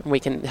life. We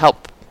can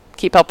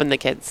keep helping the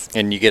kids.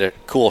 And you get a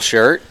cool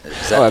shirt.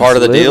 Is that part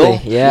of the absolutely.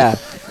 deal? Yeah.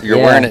 You're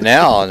wearing it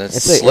now, and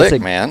it's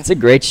slick, man. It's a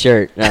great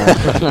shirt.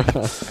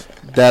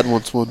 Dad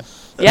wants one.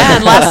 Yeah,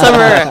 and last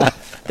summer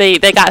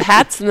they got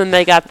hats, and then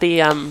they got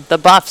the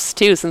buffs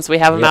too. Since we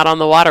have them out on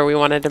the water, we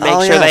wanted to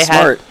make sure they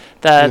smart.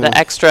 had the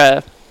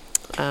extra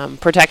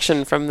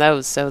protection from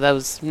those. So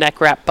those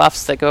neck wrap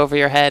buffs that go over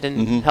your head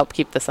and help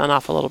keep the sun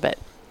off a little bit.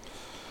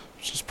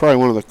 Which is probably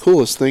one of the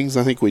coolest things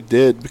I think we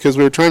did, because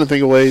we were trying to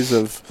think of ways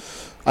of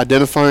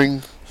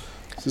identifying.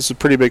 This is a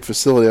pretty big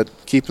facility,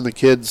 keeping the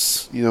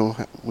kids,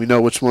 we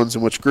know which one's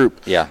in which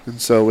group. Yeah. And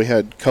so we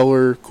had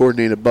color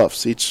coordinated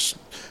buffs. Each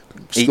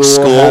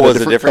school had was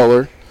a a different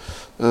color.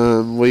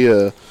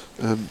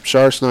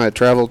 Sharice and I had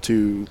traveled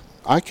to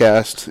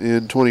ICAST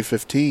in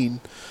 2015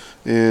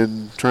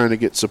 and trying to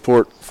get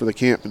support for the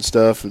camp and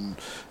stuff, and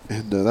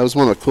that was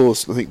one of the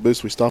coolest, I think,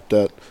 booths we stopped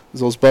at.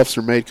 Those buffs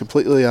are made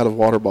completely out of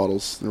water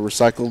bottles. They're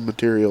recycled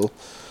material.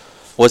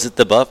 Was it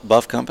the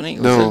Buff company?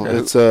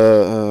 It's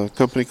a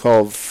company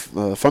called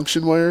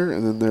Function Wear,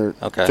 and then their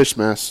Fish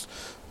Mask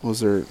was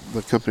the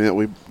company that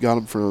we got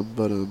them from.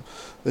 But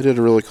they did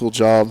a really cool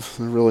job.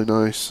 They're really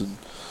nice, and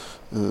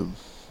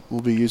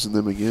we'll be using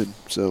them again.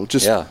 So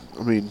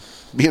being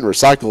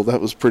recycled,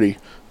 that was pretty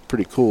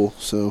cool.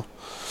 So,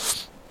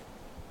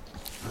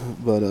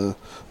 but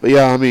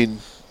yeah,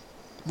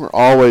 we're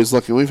always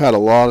looking. We've had a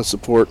lot of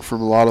support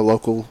from a lot of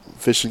local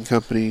fishing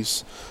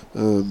companies.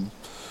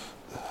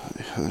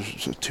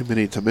 There's too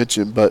many to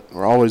mention, but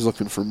we're always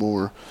looking for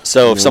more.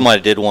 So if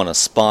somebody did want to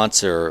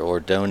sponsor or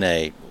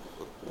donate,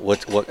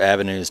 what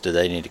avenues do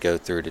they need to go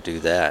through to do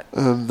that?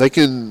 They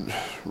can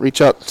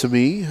reach out to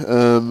me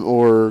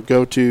or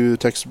go to the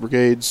Texas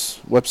Brigade's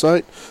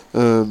website.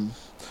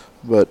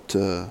 But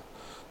I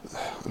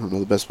don't know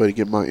the best way to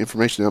get my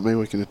information out. Maybe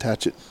we can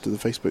attach it to the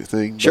Facebook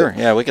thing. Sure,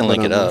 we can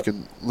link it up. We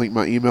can link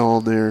my email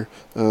on there,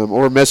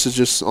 or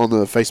message us on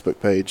the Facebook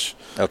page.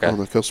 Okay. On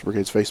the Coastal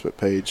Brigade's Facebook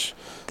page.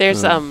 There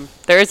is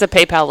a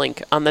PayPal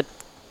link on the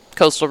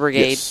Coastal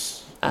Brigade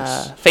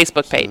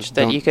Facebook page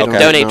that you can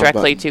donate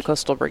directly to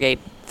Coastal Brigade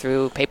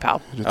through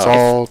PayPal. And it's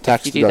all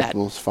tax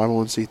deductible. It's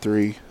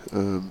 501c3.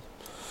 And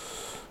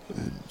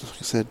like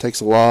I said, it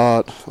takes a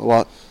lot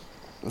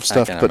of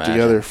stuff to put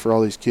together for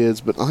all these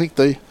kids. But I think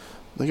they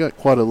got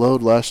quite a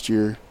load last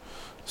year.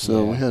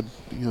 So we had,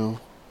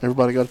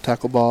 everybody got a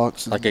tackle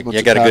box. And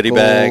got a goodie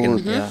bag.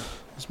 And,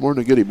 It's more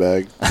than a goodie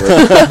bag.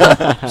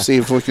 But see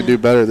if we can do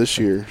better this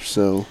year.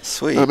 So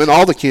sweet.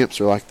 All the camps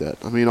are like that.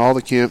 All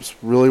the camps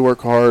really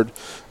work hard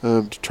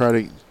to try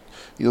to.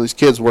 These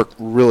kids work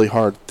really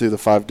hard through the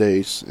 5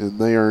 days, and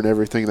they earn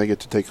everything they get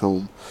to take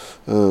home.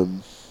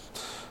 And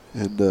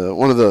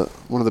one of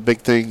the big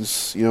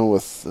things,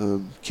 with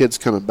kids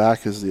coming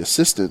back as the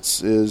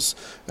assistants is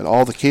at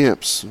all the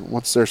camps.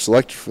 Once they're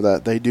selected for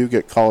that, they do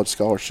get college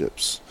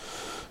scholarships.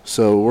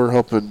 So we're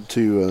hoping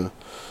to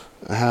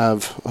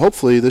have,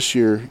 hopefully this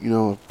year,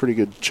 a pretty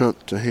good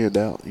chunk to hand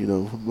out.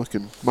 I'm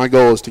looking. My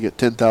goal is to get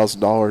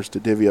 $10,000 to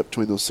divvy up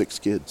between those 6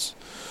 kids.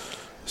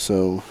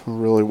 So we're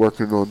really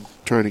working on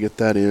trying to get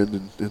that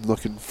in and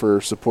looking for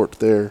support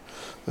there.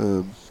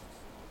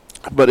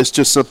 But it's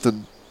just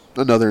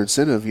another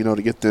incentive,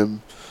 to get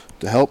them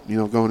to help,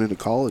 going into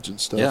college and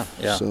stuff.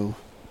 Yeah. So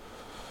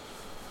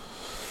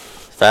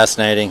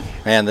fascinating,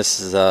 man. This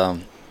is.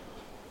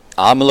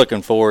 I'm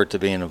looking forward to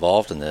being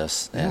involved in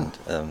this, and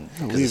I'm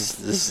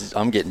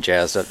getting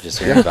jazzed up just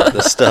hearing about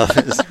this stuff.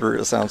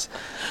 It sounds,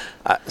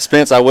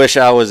 Spence. I wish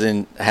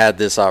I had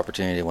this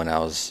opportunity when I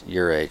was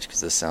your age,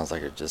 because this sounds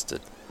like just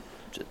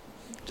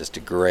a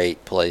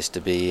great place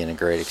to be and a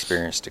great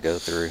experience to go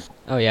through.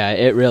 Oh yeah,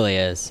 it really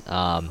is.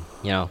 I'm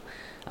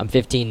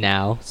 15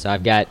 now, so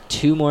I've got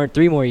 3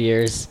 more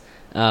years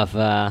of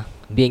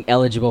being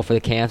eligible for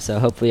the camp. So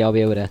hopefully I'll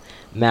be able to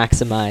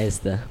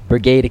maximize the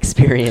brigade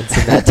experience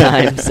in that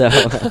time. So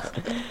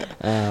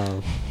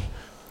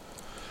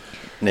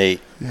Neat.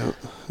 Yeah.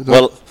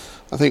 Well,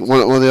 I think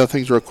one of the other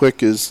things real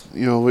quick is,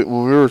 when we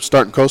were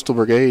starting Coastal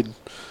Brigade,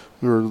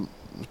 we were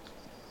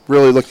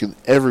really looking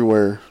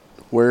everywhere.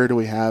 Where do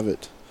we have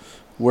it?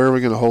 Where are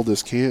we going to hold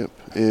this camp?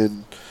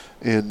 And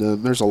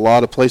there's a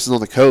lot of places on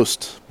the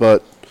coast,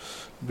 but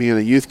being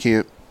a youth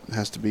camp, it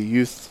has to be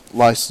youth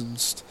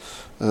licensed,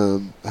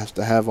 has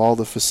to have all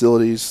the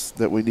facilities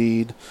that we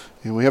need.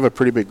 And we have a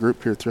pretty big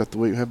group here throughout the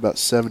week. We have about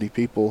 70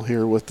 people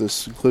here with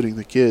us, including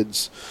the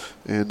kids.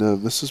 And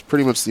this is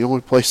pretty much the only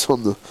place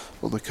on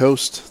the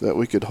coast that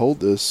we could hold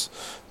this.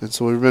 And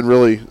so we've been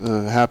really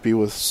happy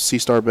with Sea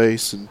Star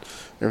Base and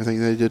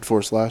everything they did for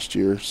us last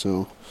year.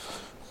 So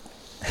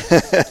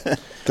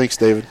thanks,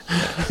 David.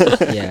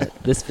 Yeah,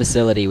 this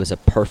facility was a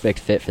perfect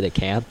fit for the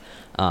camp.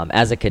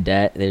 As a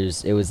cadet,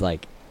 it was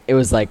like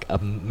a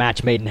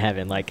match made in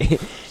heaven. Like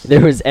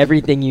there was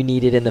everything you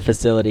needed in the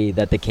facility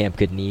that the camp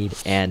could need,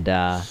 and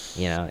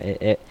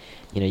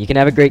you can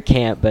have a great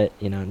camp, but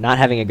not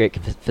having a great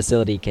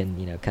facility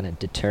can kind of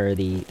deter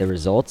the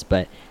results.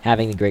 But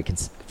having a great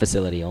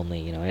facility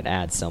only it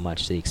adds so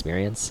much to the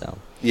experience. So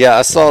yeah,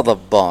 I saw the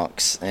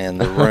bunks and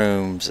the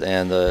rooms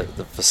and the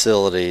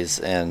facilities,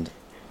 and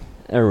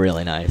they're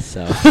really nice.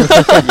 So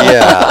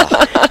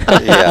yeah.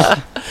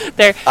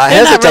 They're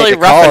I not really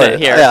roughing it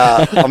here.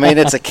 Yeah, I mean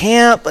it's a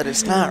camp, but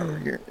it's not.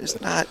 It's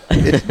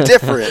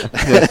different.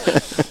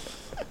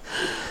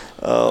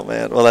 Oh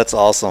man, well that's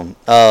awesome.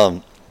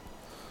 Y'all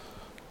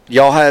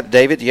have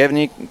David? Do you have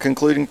any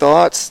concluding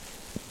thoughts?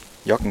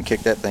 Y'all can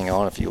kick that thing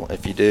on if you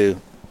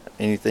do.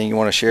 Anything you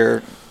want to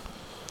share?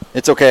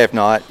 It's okay if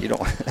not. You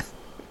don't.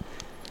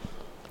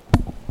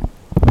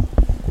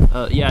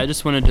 Yeah, I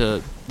just wanted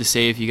to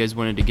say if you guys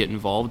wanted to get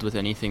involved with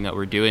anything that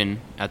we're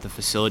doing at the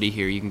facility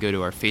here, you can go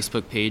to our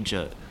Facebook page.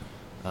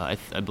 I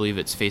believe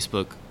it's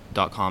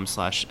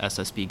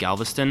facebook.com/SSB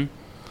Galveston,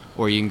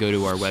 or you can go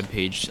to our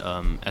webpage,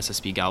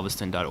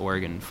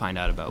 ssbgalveston.org, and find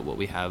out about what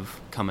we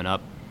have coming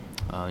up.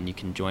 And you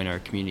can join our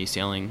community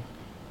sailing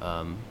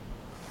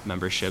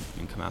membership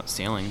and come out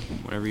sailing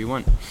whenever you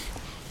want.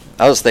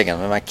 I was thinking,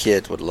 my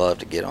kids would love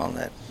to get on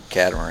that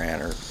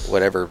catamaran or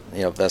whatever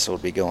vessel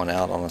would be going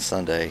out on a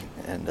Sunday.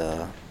 And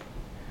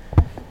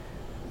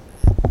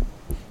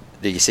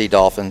do you see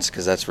dolphins?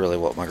 Because that's really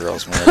what my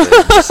girls want to do.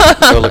 Just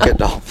go look at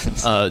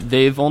dolphins.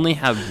 They've only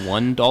had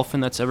one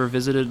dolphin that's ever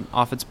visited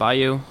Offutt's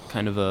Bayou,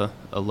 kind of a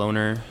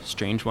loner,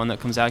 strange one that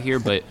comes out here.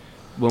 But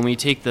when we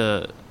take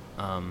the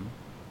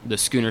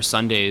schooner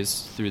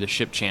Sundays through the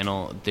ship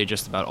channel, they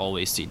just about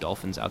always see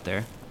dolphins out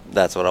there.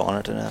 That's what I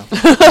wanted to know.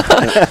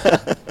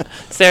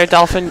 Is there a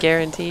dolphin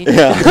guarantee?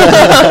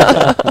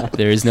 Yeah.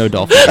 There is no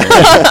dolphin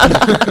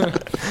guarantee.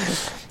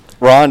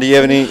 Ron, do you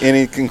have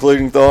any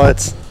concluding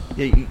thoughts?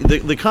 Yeah,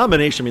 the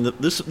combination. I mean,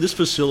 this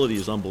facility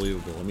is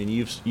unbelievable. I mean,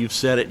 you've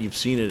said it, you've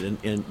seen it,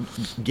 and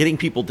getting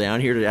people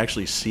down here to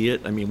actually see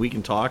it. I mean, we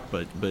can talk,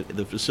 but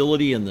the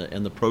facility and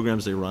the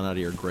programs they run out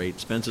here are great.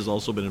 Spence has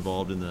also been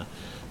involved in the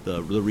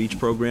REACH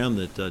program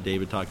that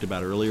David talked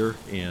about earlier,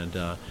 and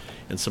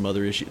some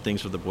other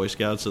things for the Boy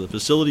Scouts. So the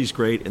facility's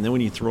great, and then when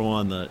you throw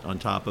on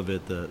top of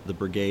it the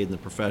brigade and the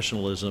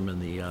professionalism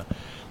and the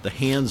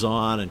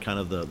hands-on and kind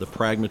of the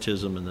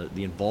pragmatism and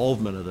the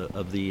involvement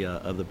of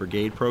the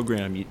brigade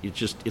program,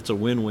 it's a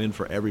win-win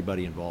for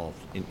everybody involved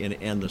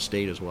and the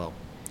state as well.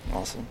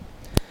 Awesome,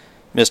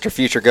 Mr.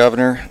 Future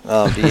Governor.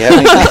 Do you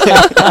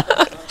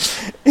have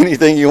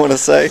anything you want to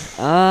say?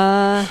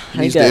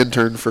 He's the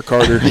intern for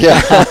Carter. Yeah.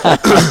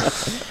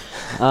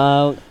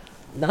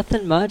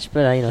 Nothing much,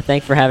 but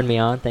thank you for having me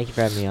on.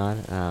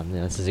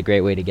 This is a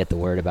great way to get the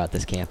word about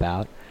this camp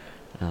out.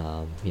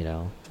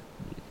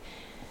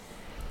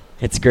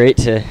 It's great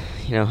to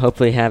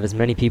hopefully have as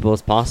many people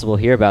as possible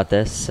hear about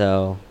this.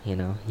 So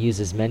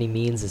use as many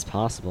means as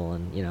possible,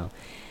 and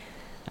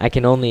I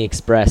can only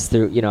express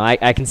through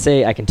I can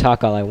say I can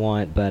talk all I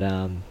want, but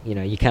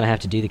you kind of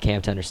have to do the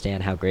camp to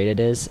understand how great it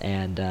is,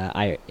 and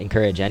I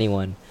encourage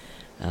anyone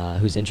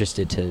who's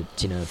interested to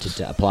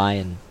apply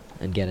and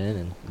get in,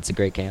 and it's a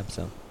great camp.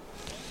 So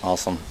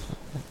awesome.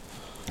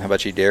 How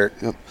about you, Derek?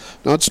 Yep.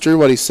 No, it's true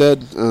what he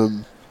said.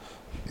 When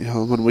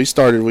we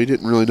started, we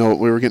didn't really know what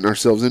we were getting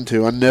ourselves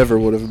into. I never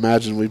would have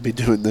imagined we'd be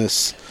doing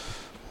this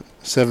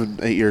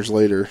 7-8 years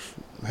later,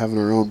 having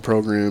our own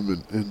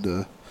program,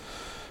 and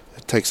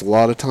it takes a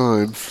lot of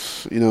time,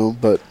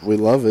 but we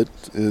love it,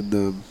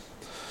 and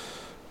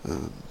I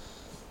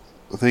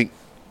think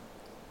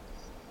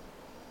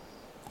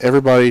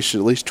everybody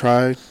should at least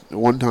try at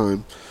one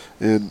time.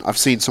 And I've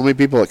seen so many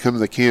people that come to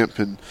the camp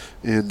and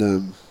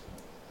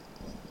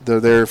they're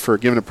there for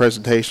giving a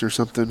presentation or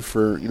something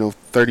for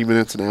 30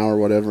 minutes, an hour,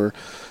 whatever.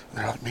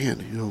 They're like,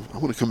 man, I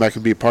want to come back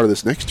and be a part of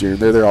this next year.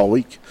 And they're there all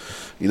week.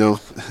 Now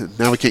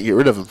we can't get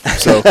rid of them.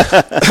 So,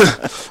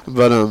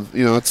 but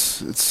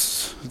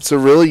it's a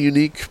really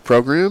unique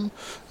program.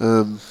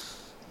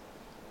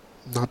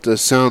 Not to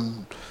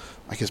sound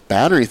I guess,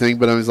 bad or anything,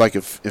 but I was like,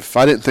 if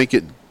I didn't think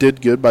it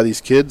did good by these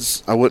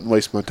kids, I wouldn't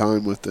waste my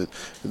time with it.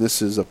 And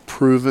this is a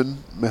proven.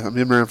 I've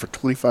been around for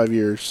 25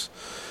 years,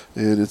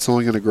 and it's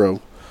only going to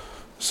grow.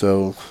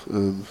 So,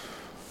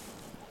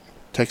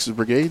 Texas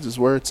Brigades is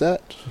where it's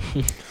at.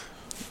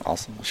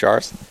 Awesome.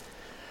 Shars?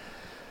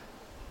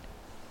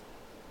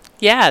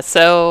 Yeah,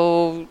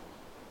 so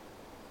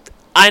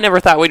I never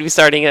thought we'd be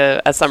starting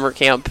a summer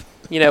camp.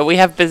 You know, we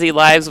have busy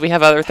lives. We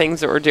have other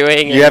things that we're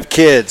doing. You have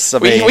kids. I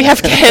mean, we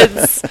have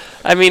kids.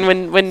 I mean,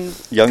 when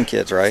young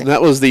kids, right? And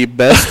that was the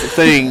best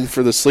thing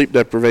for the sleep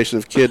deprivation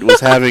of kid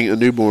was having a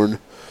newborn.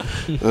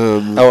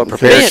 It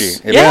prepares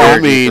you. It Yeah.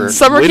 prepares you for-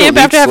 summer we don't camp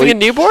need after having a sleep.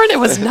 newborn, it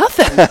was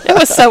nothing. It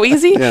was so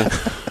easy. Yeah.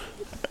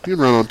 You can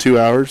run on 2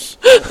 hours.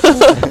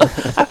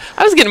 I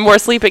was getting more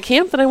sleep at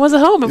camp than I was at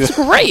home. It was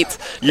great.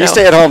 You No.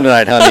 stay at home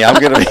tonight, honey. I'm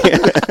going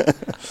to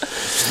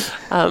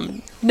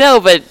be.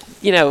 No, but,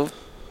 you know,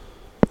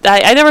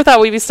 I never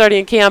thought we'd be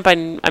starting a camp.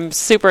 I'm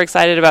super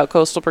excited about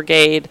Coastal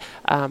Brigade.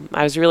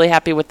 I was really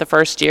happy with the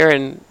first year,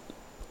 and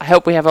I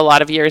hope we have a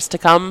lot of years to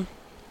come.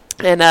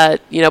 And,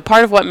 you know,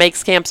 part of what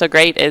makes camp so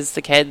great is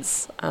the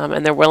kids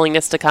and their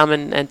willingness to come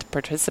and to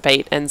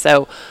participate. And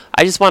so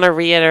I just want to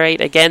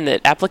reiterate again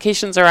that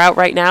applications are out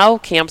right now,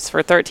 camps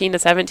for 13 to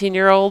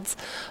 17-year-olds.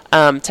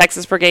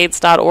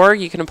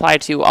 TexasBrigades.org. You can apply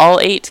to all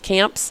 8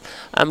 camps.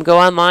 Go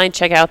online,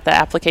 check out the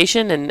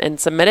application, and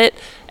submit it.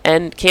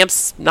 And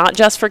camps not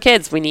just for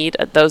kids. We need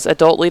those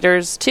adult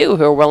leaders, too,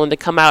 who are willing to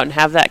come out and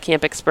have that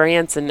camp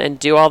experience and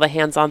do all the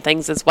hands-on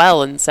things as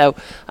well. And so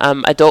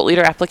adult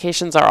leader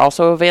applications are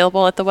also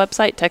available at the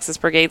website,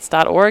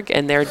 TexasBrigades.org,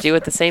 and they're due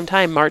at the same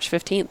time, March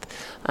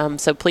 15th.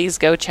 So please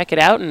go check it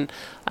out and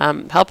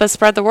help us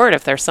spread the word.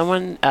 If there's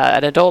someone,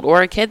 an adult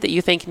or a kid, that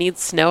you think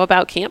needs to know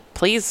about camp,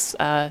 please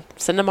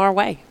send them our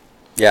way.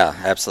 Yeah,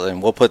 absolutely.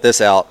 And we'll put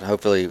this out.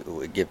 Hopefully,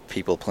 we give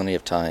people plenty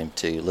of time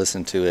to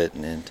listen to it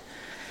and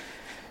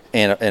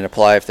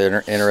apply if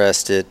they're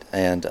interested.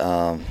 And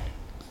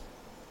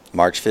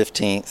March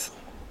 15th,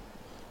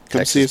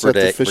 Come see us at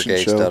the fishing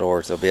show.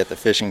 TexasBrigades.org. They'll be at the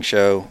fishing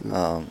show.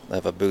 They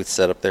have a booth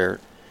set up there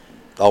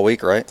all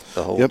week, right?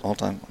 The whole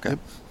time. Okay. Yep.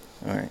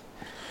 All right.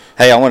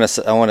 Hey, I want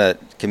to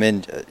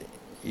commend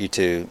you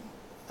two,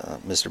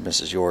 Mr. and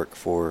Mrs. York,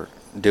 for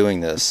doing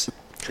this,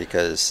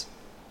 because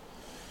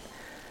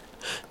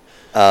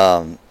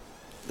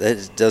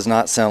it does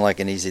not sound like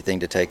an easy thing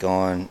to take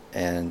on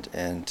and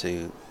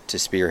to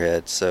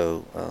spearhead.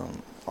 So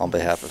on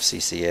behalf of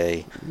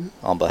CCA,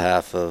 on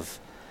behalf of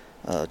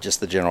just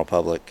the general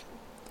public,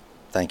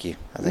 thank you.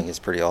 I think it's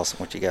pretty awesome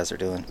what you guys are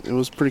doing. It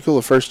was pretty cool.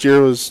 The first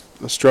year was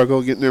a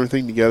struggle getting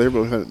everything together,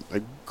 but we had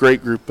a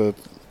great group of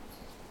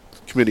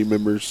committee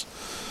members.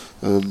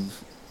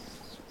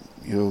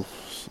 You know,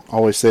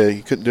 always say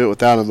you couldn't do it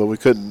without them, but we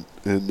couldn't.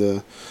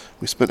 And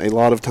we spent a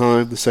lot of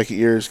time. The second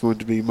year is going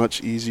to be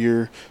much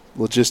easier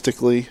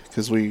logistically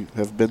because we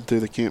have been through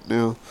the camp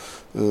now.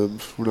 We're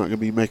not going to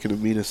be making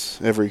them meet us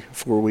every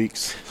 4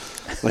 weeks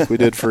like we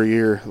did for a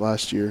year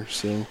last year.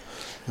 So,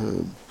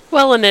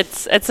 Well, and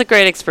it's a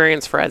great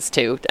experience for us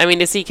too. I mean,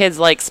 to see kids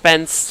like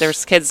Spence,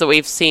 there's kids that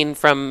we've seen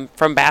from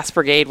Bass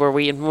Brigade when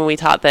we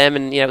taught them,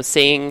 and you know,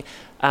 seeing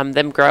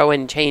them grow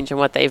and change and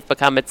what they've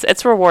become.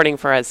 It's rewarding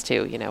for us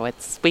too. You know,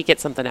 we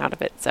get something out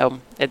of it. So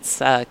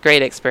it's a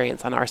great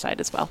experience on our side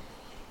as well.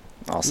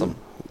 Awesome.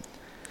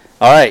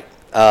 All right.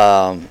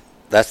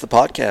 That's the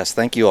podcast.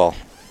 Thank you all.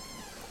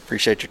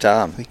 Appreciate your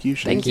time. thank you,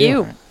 Shane. Thank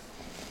you.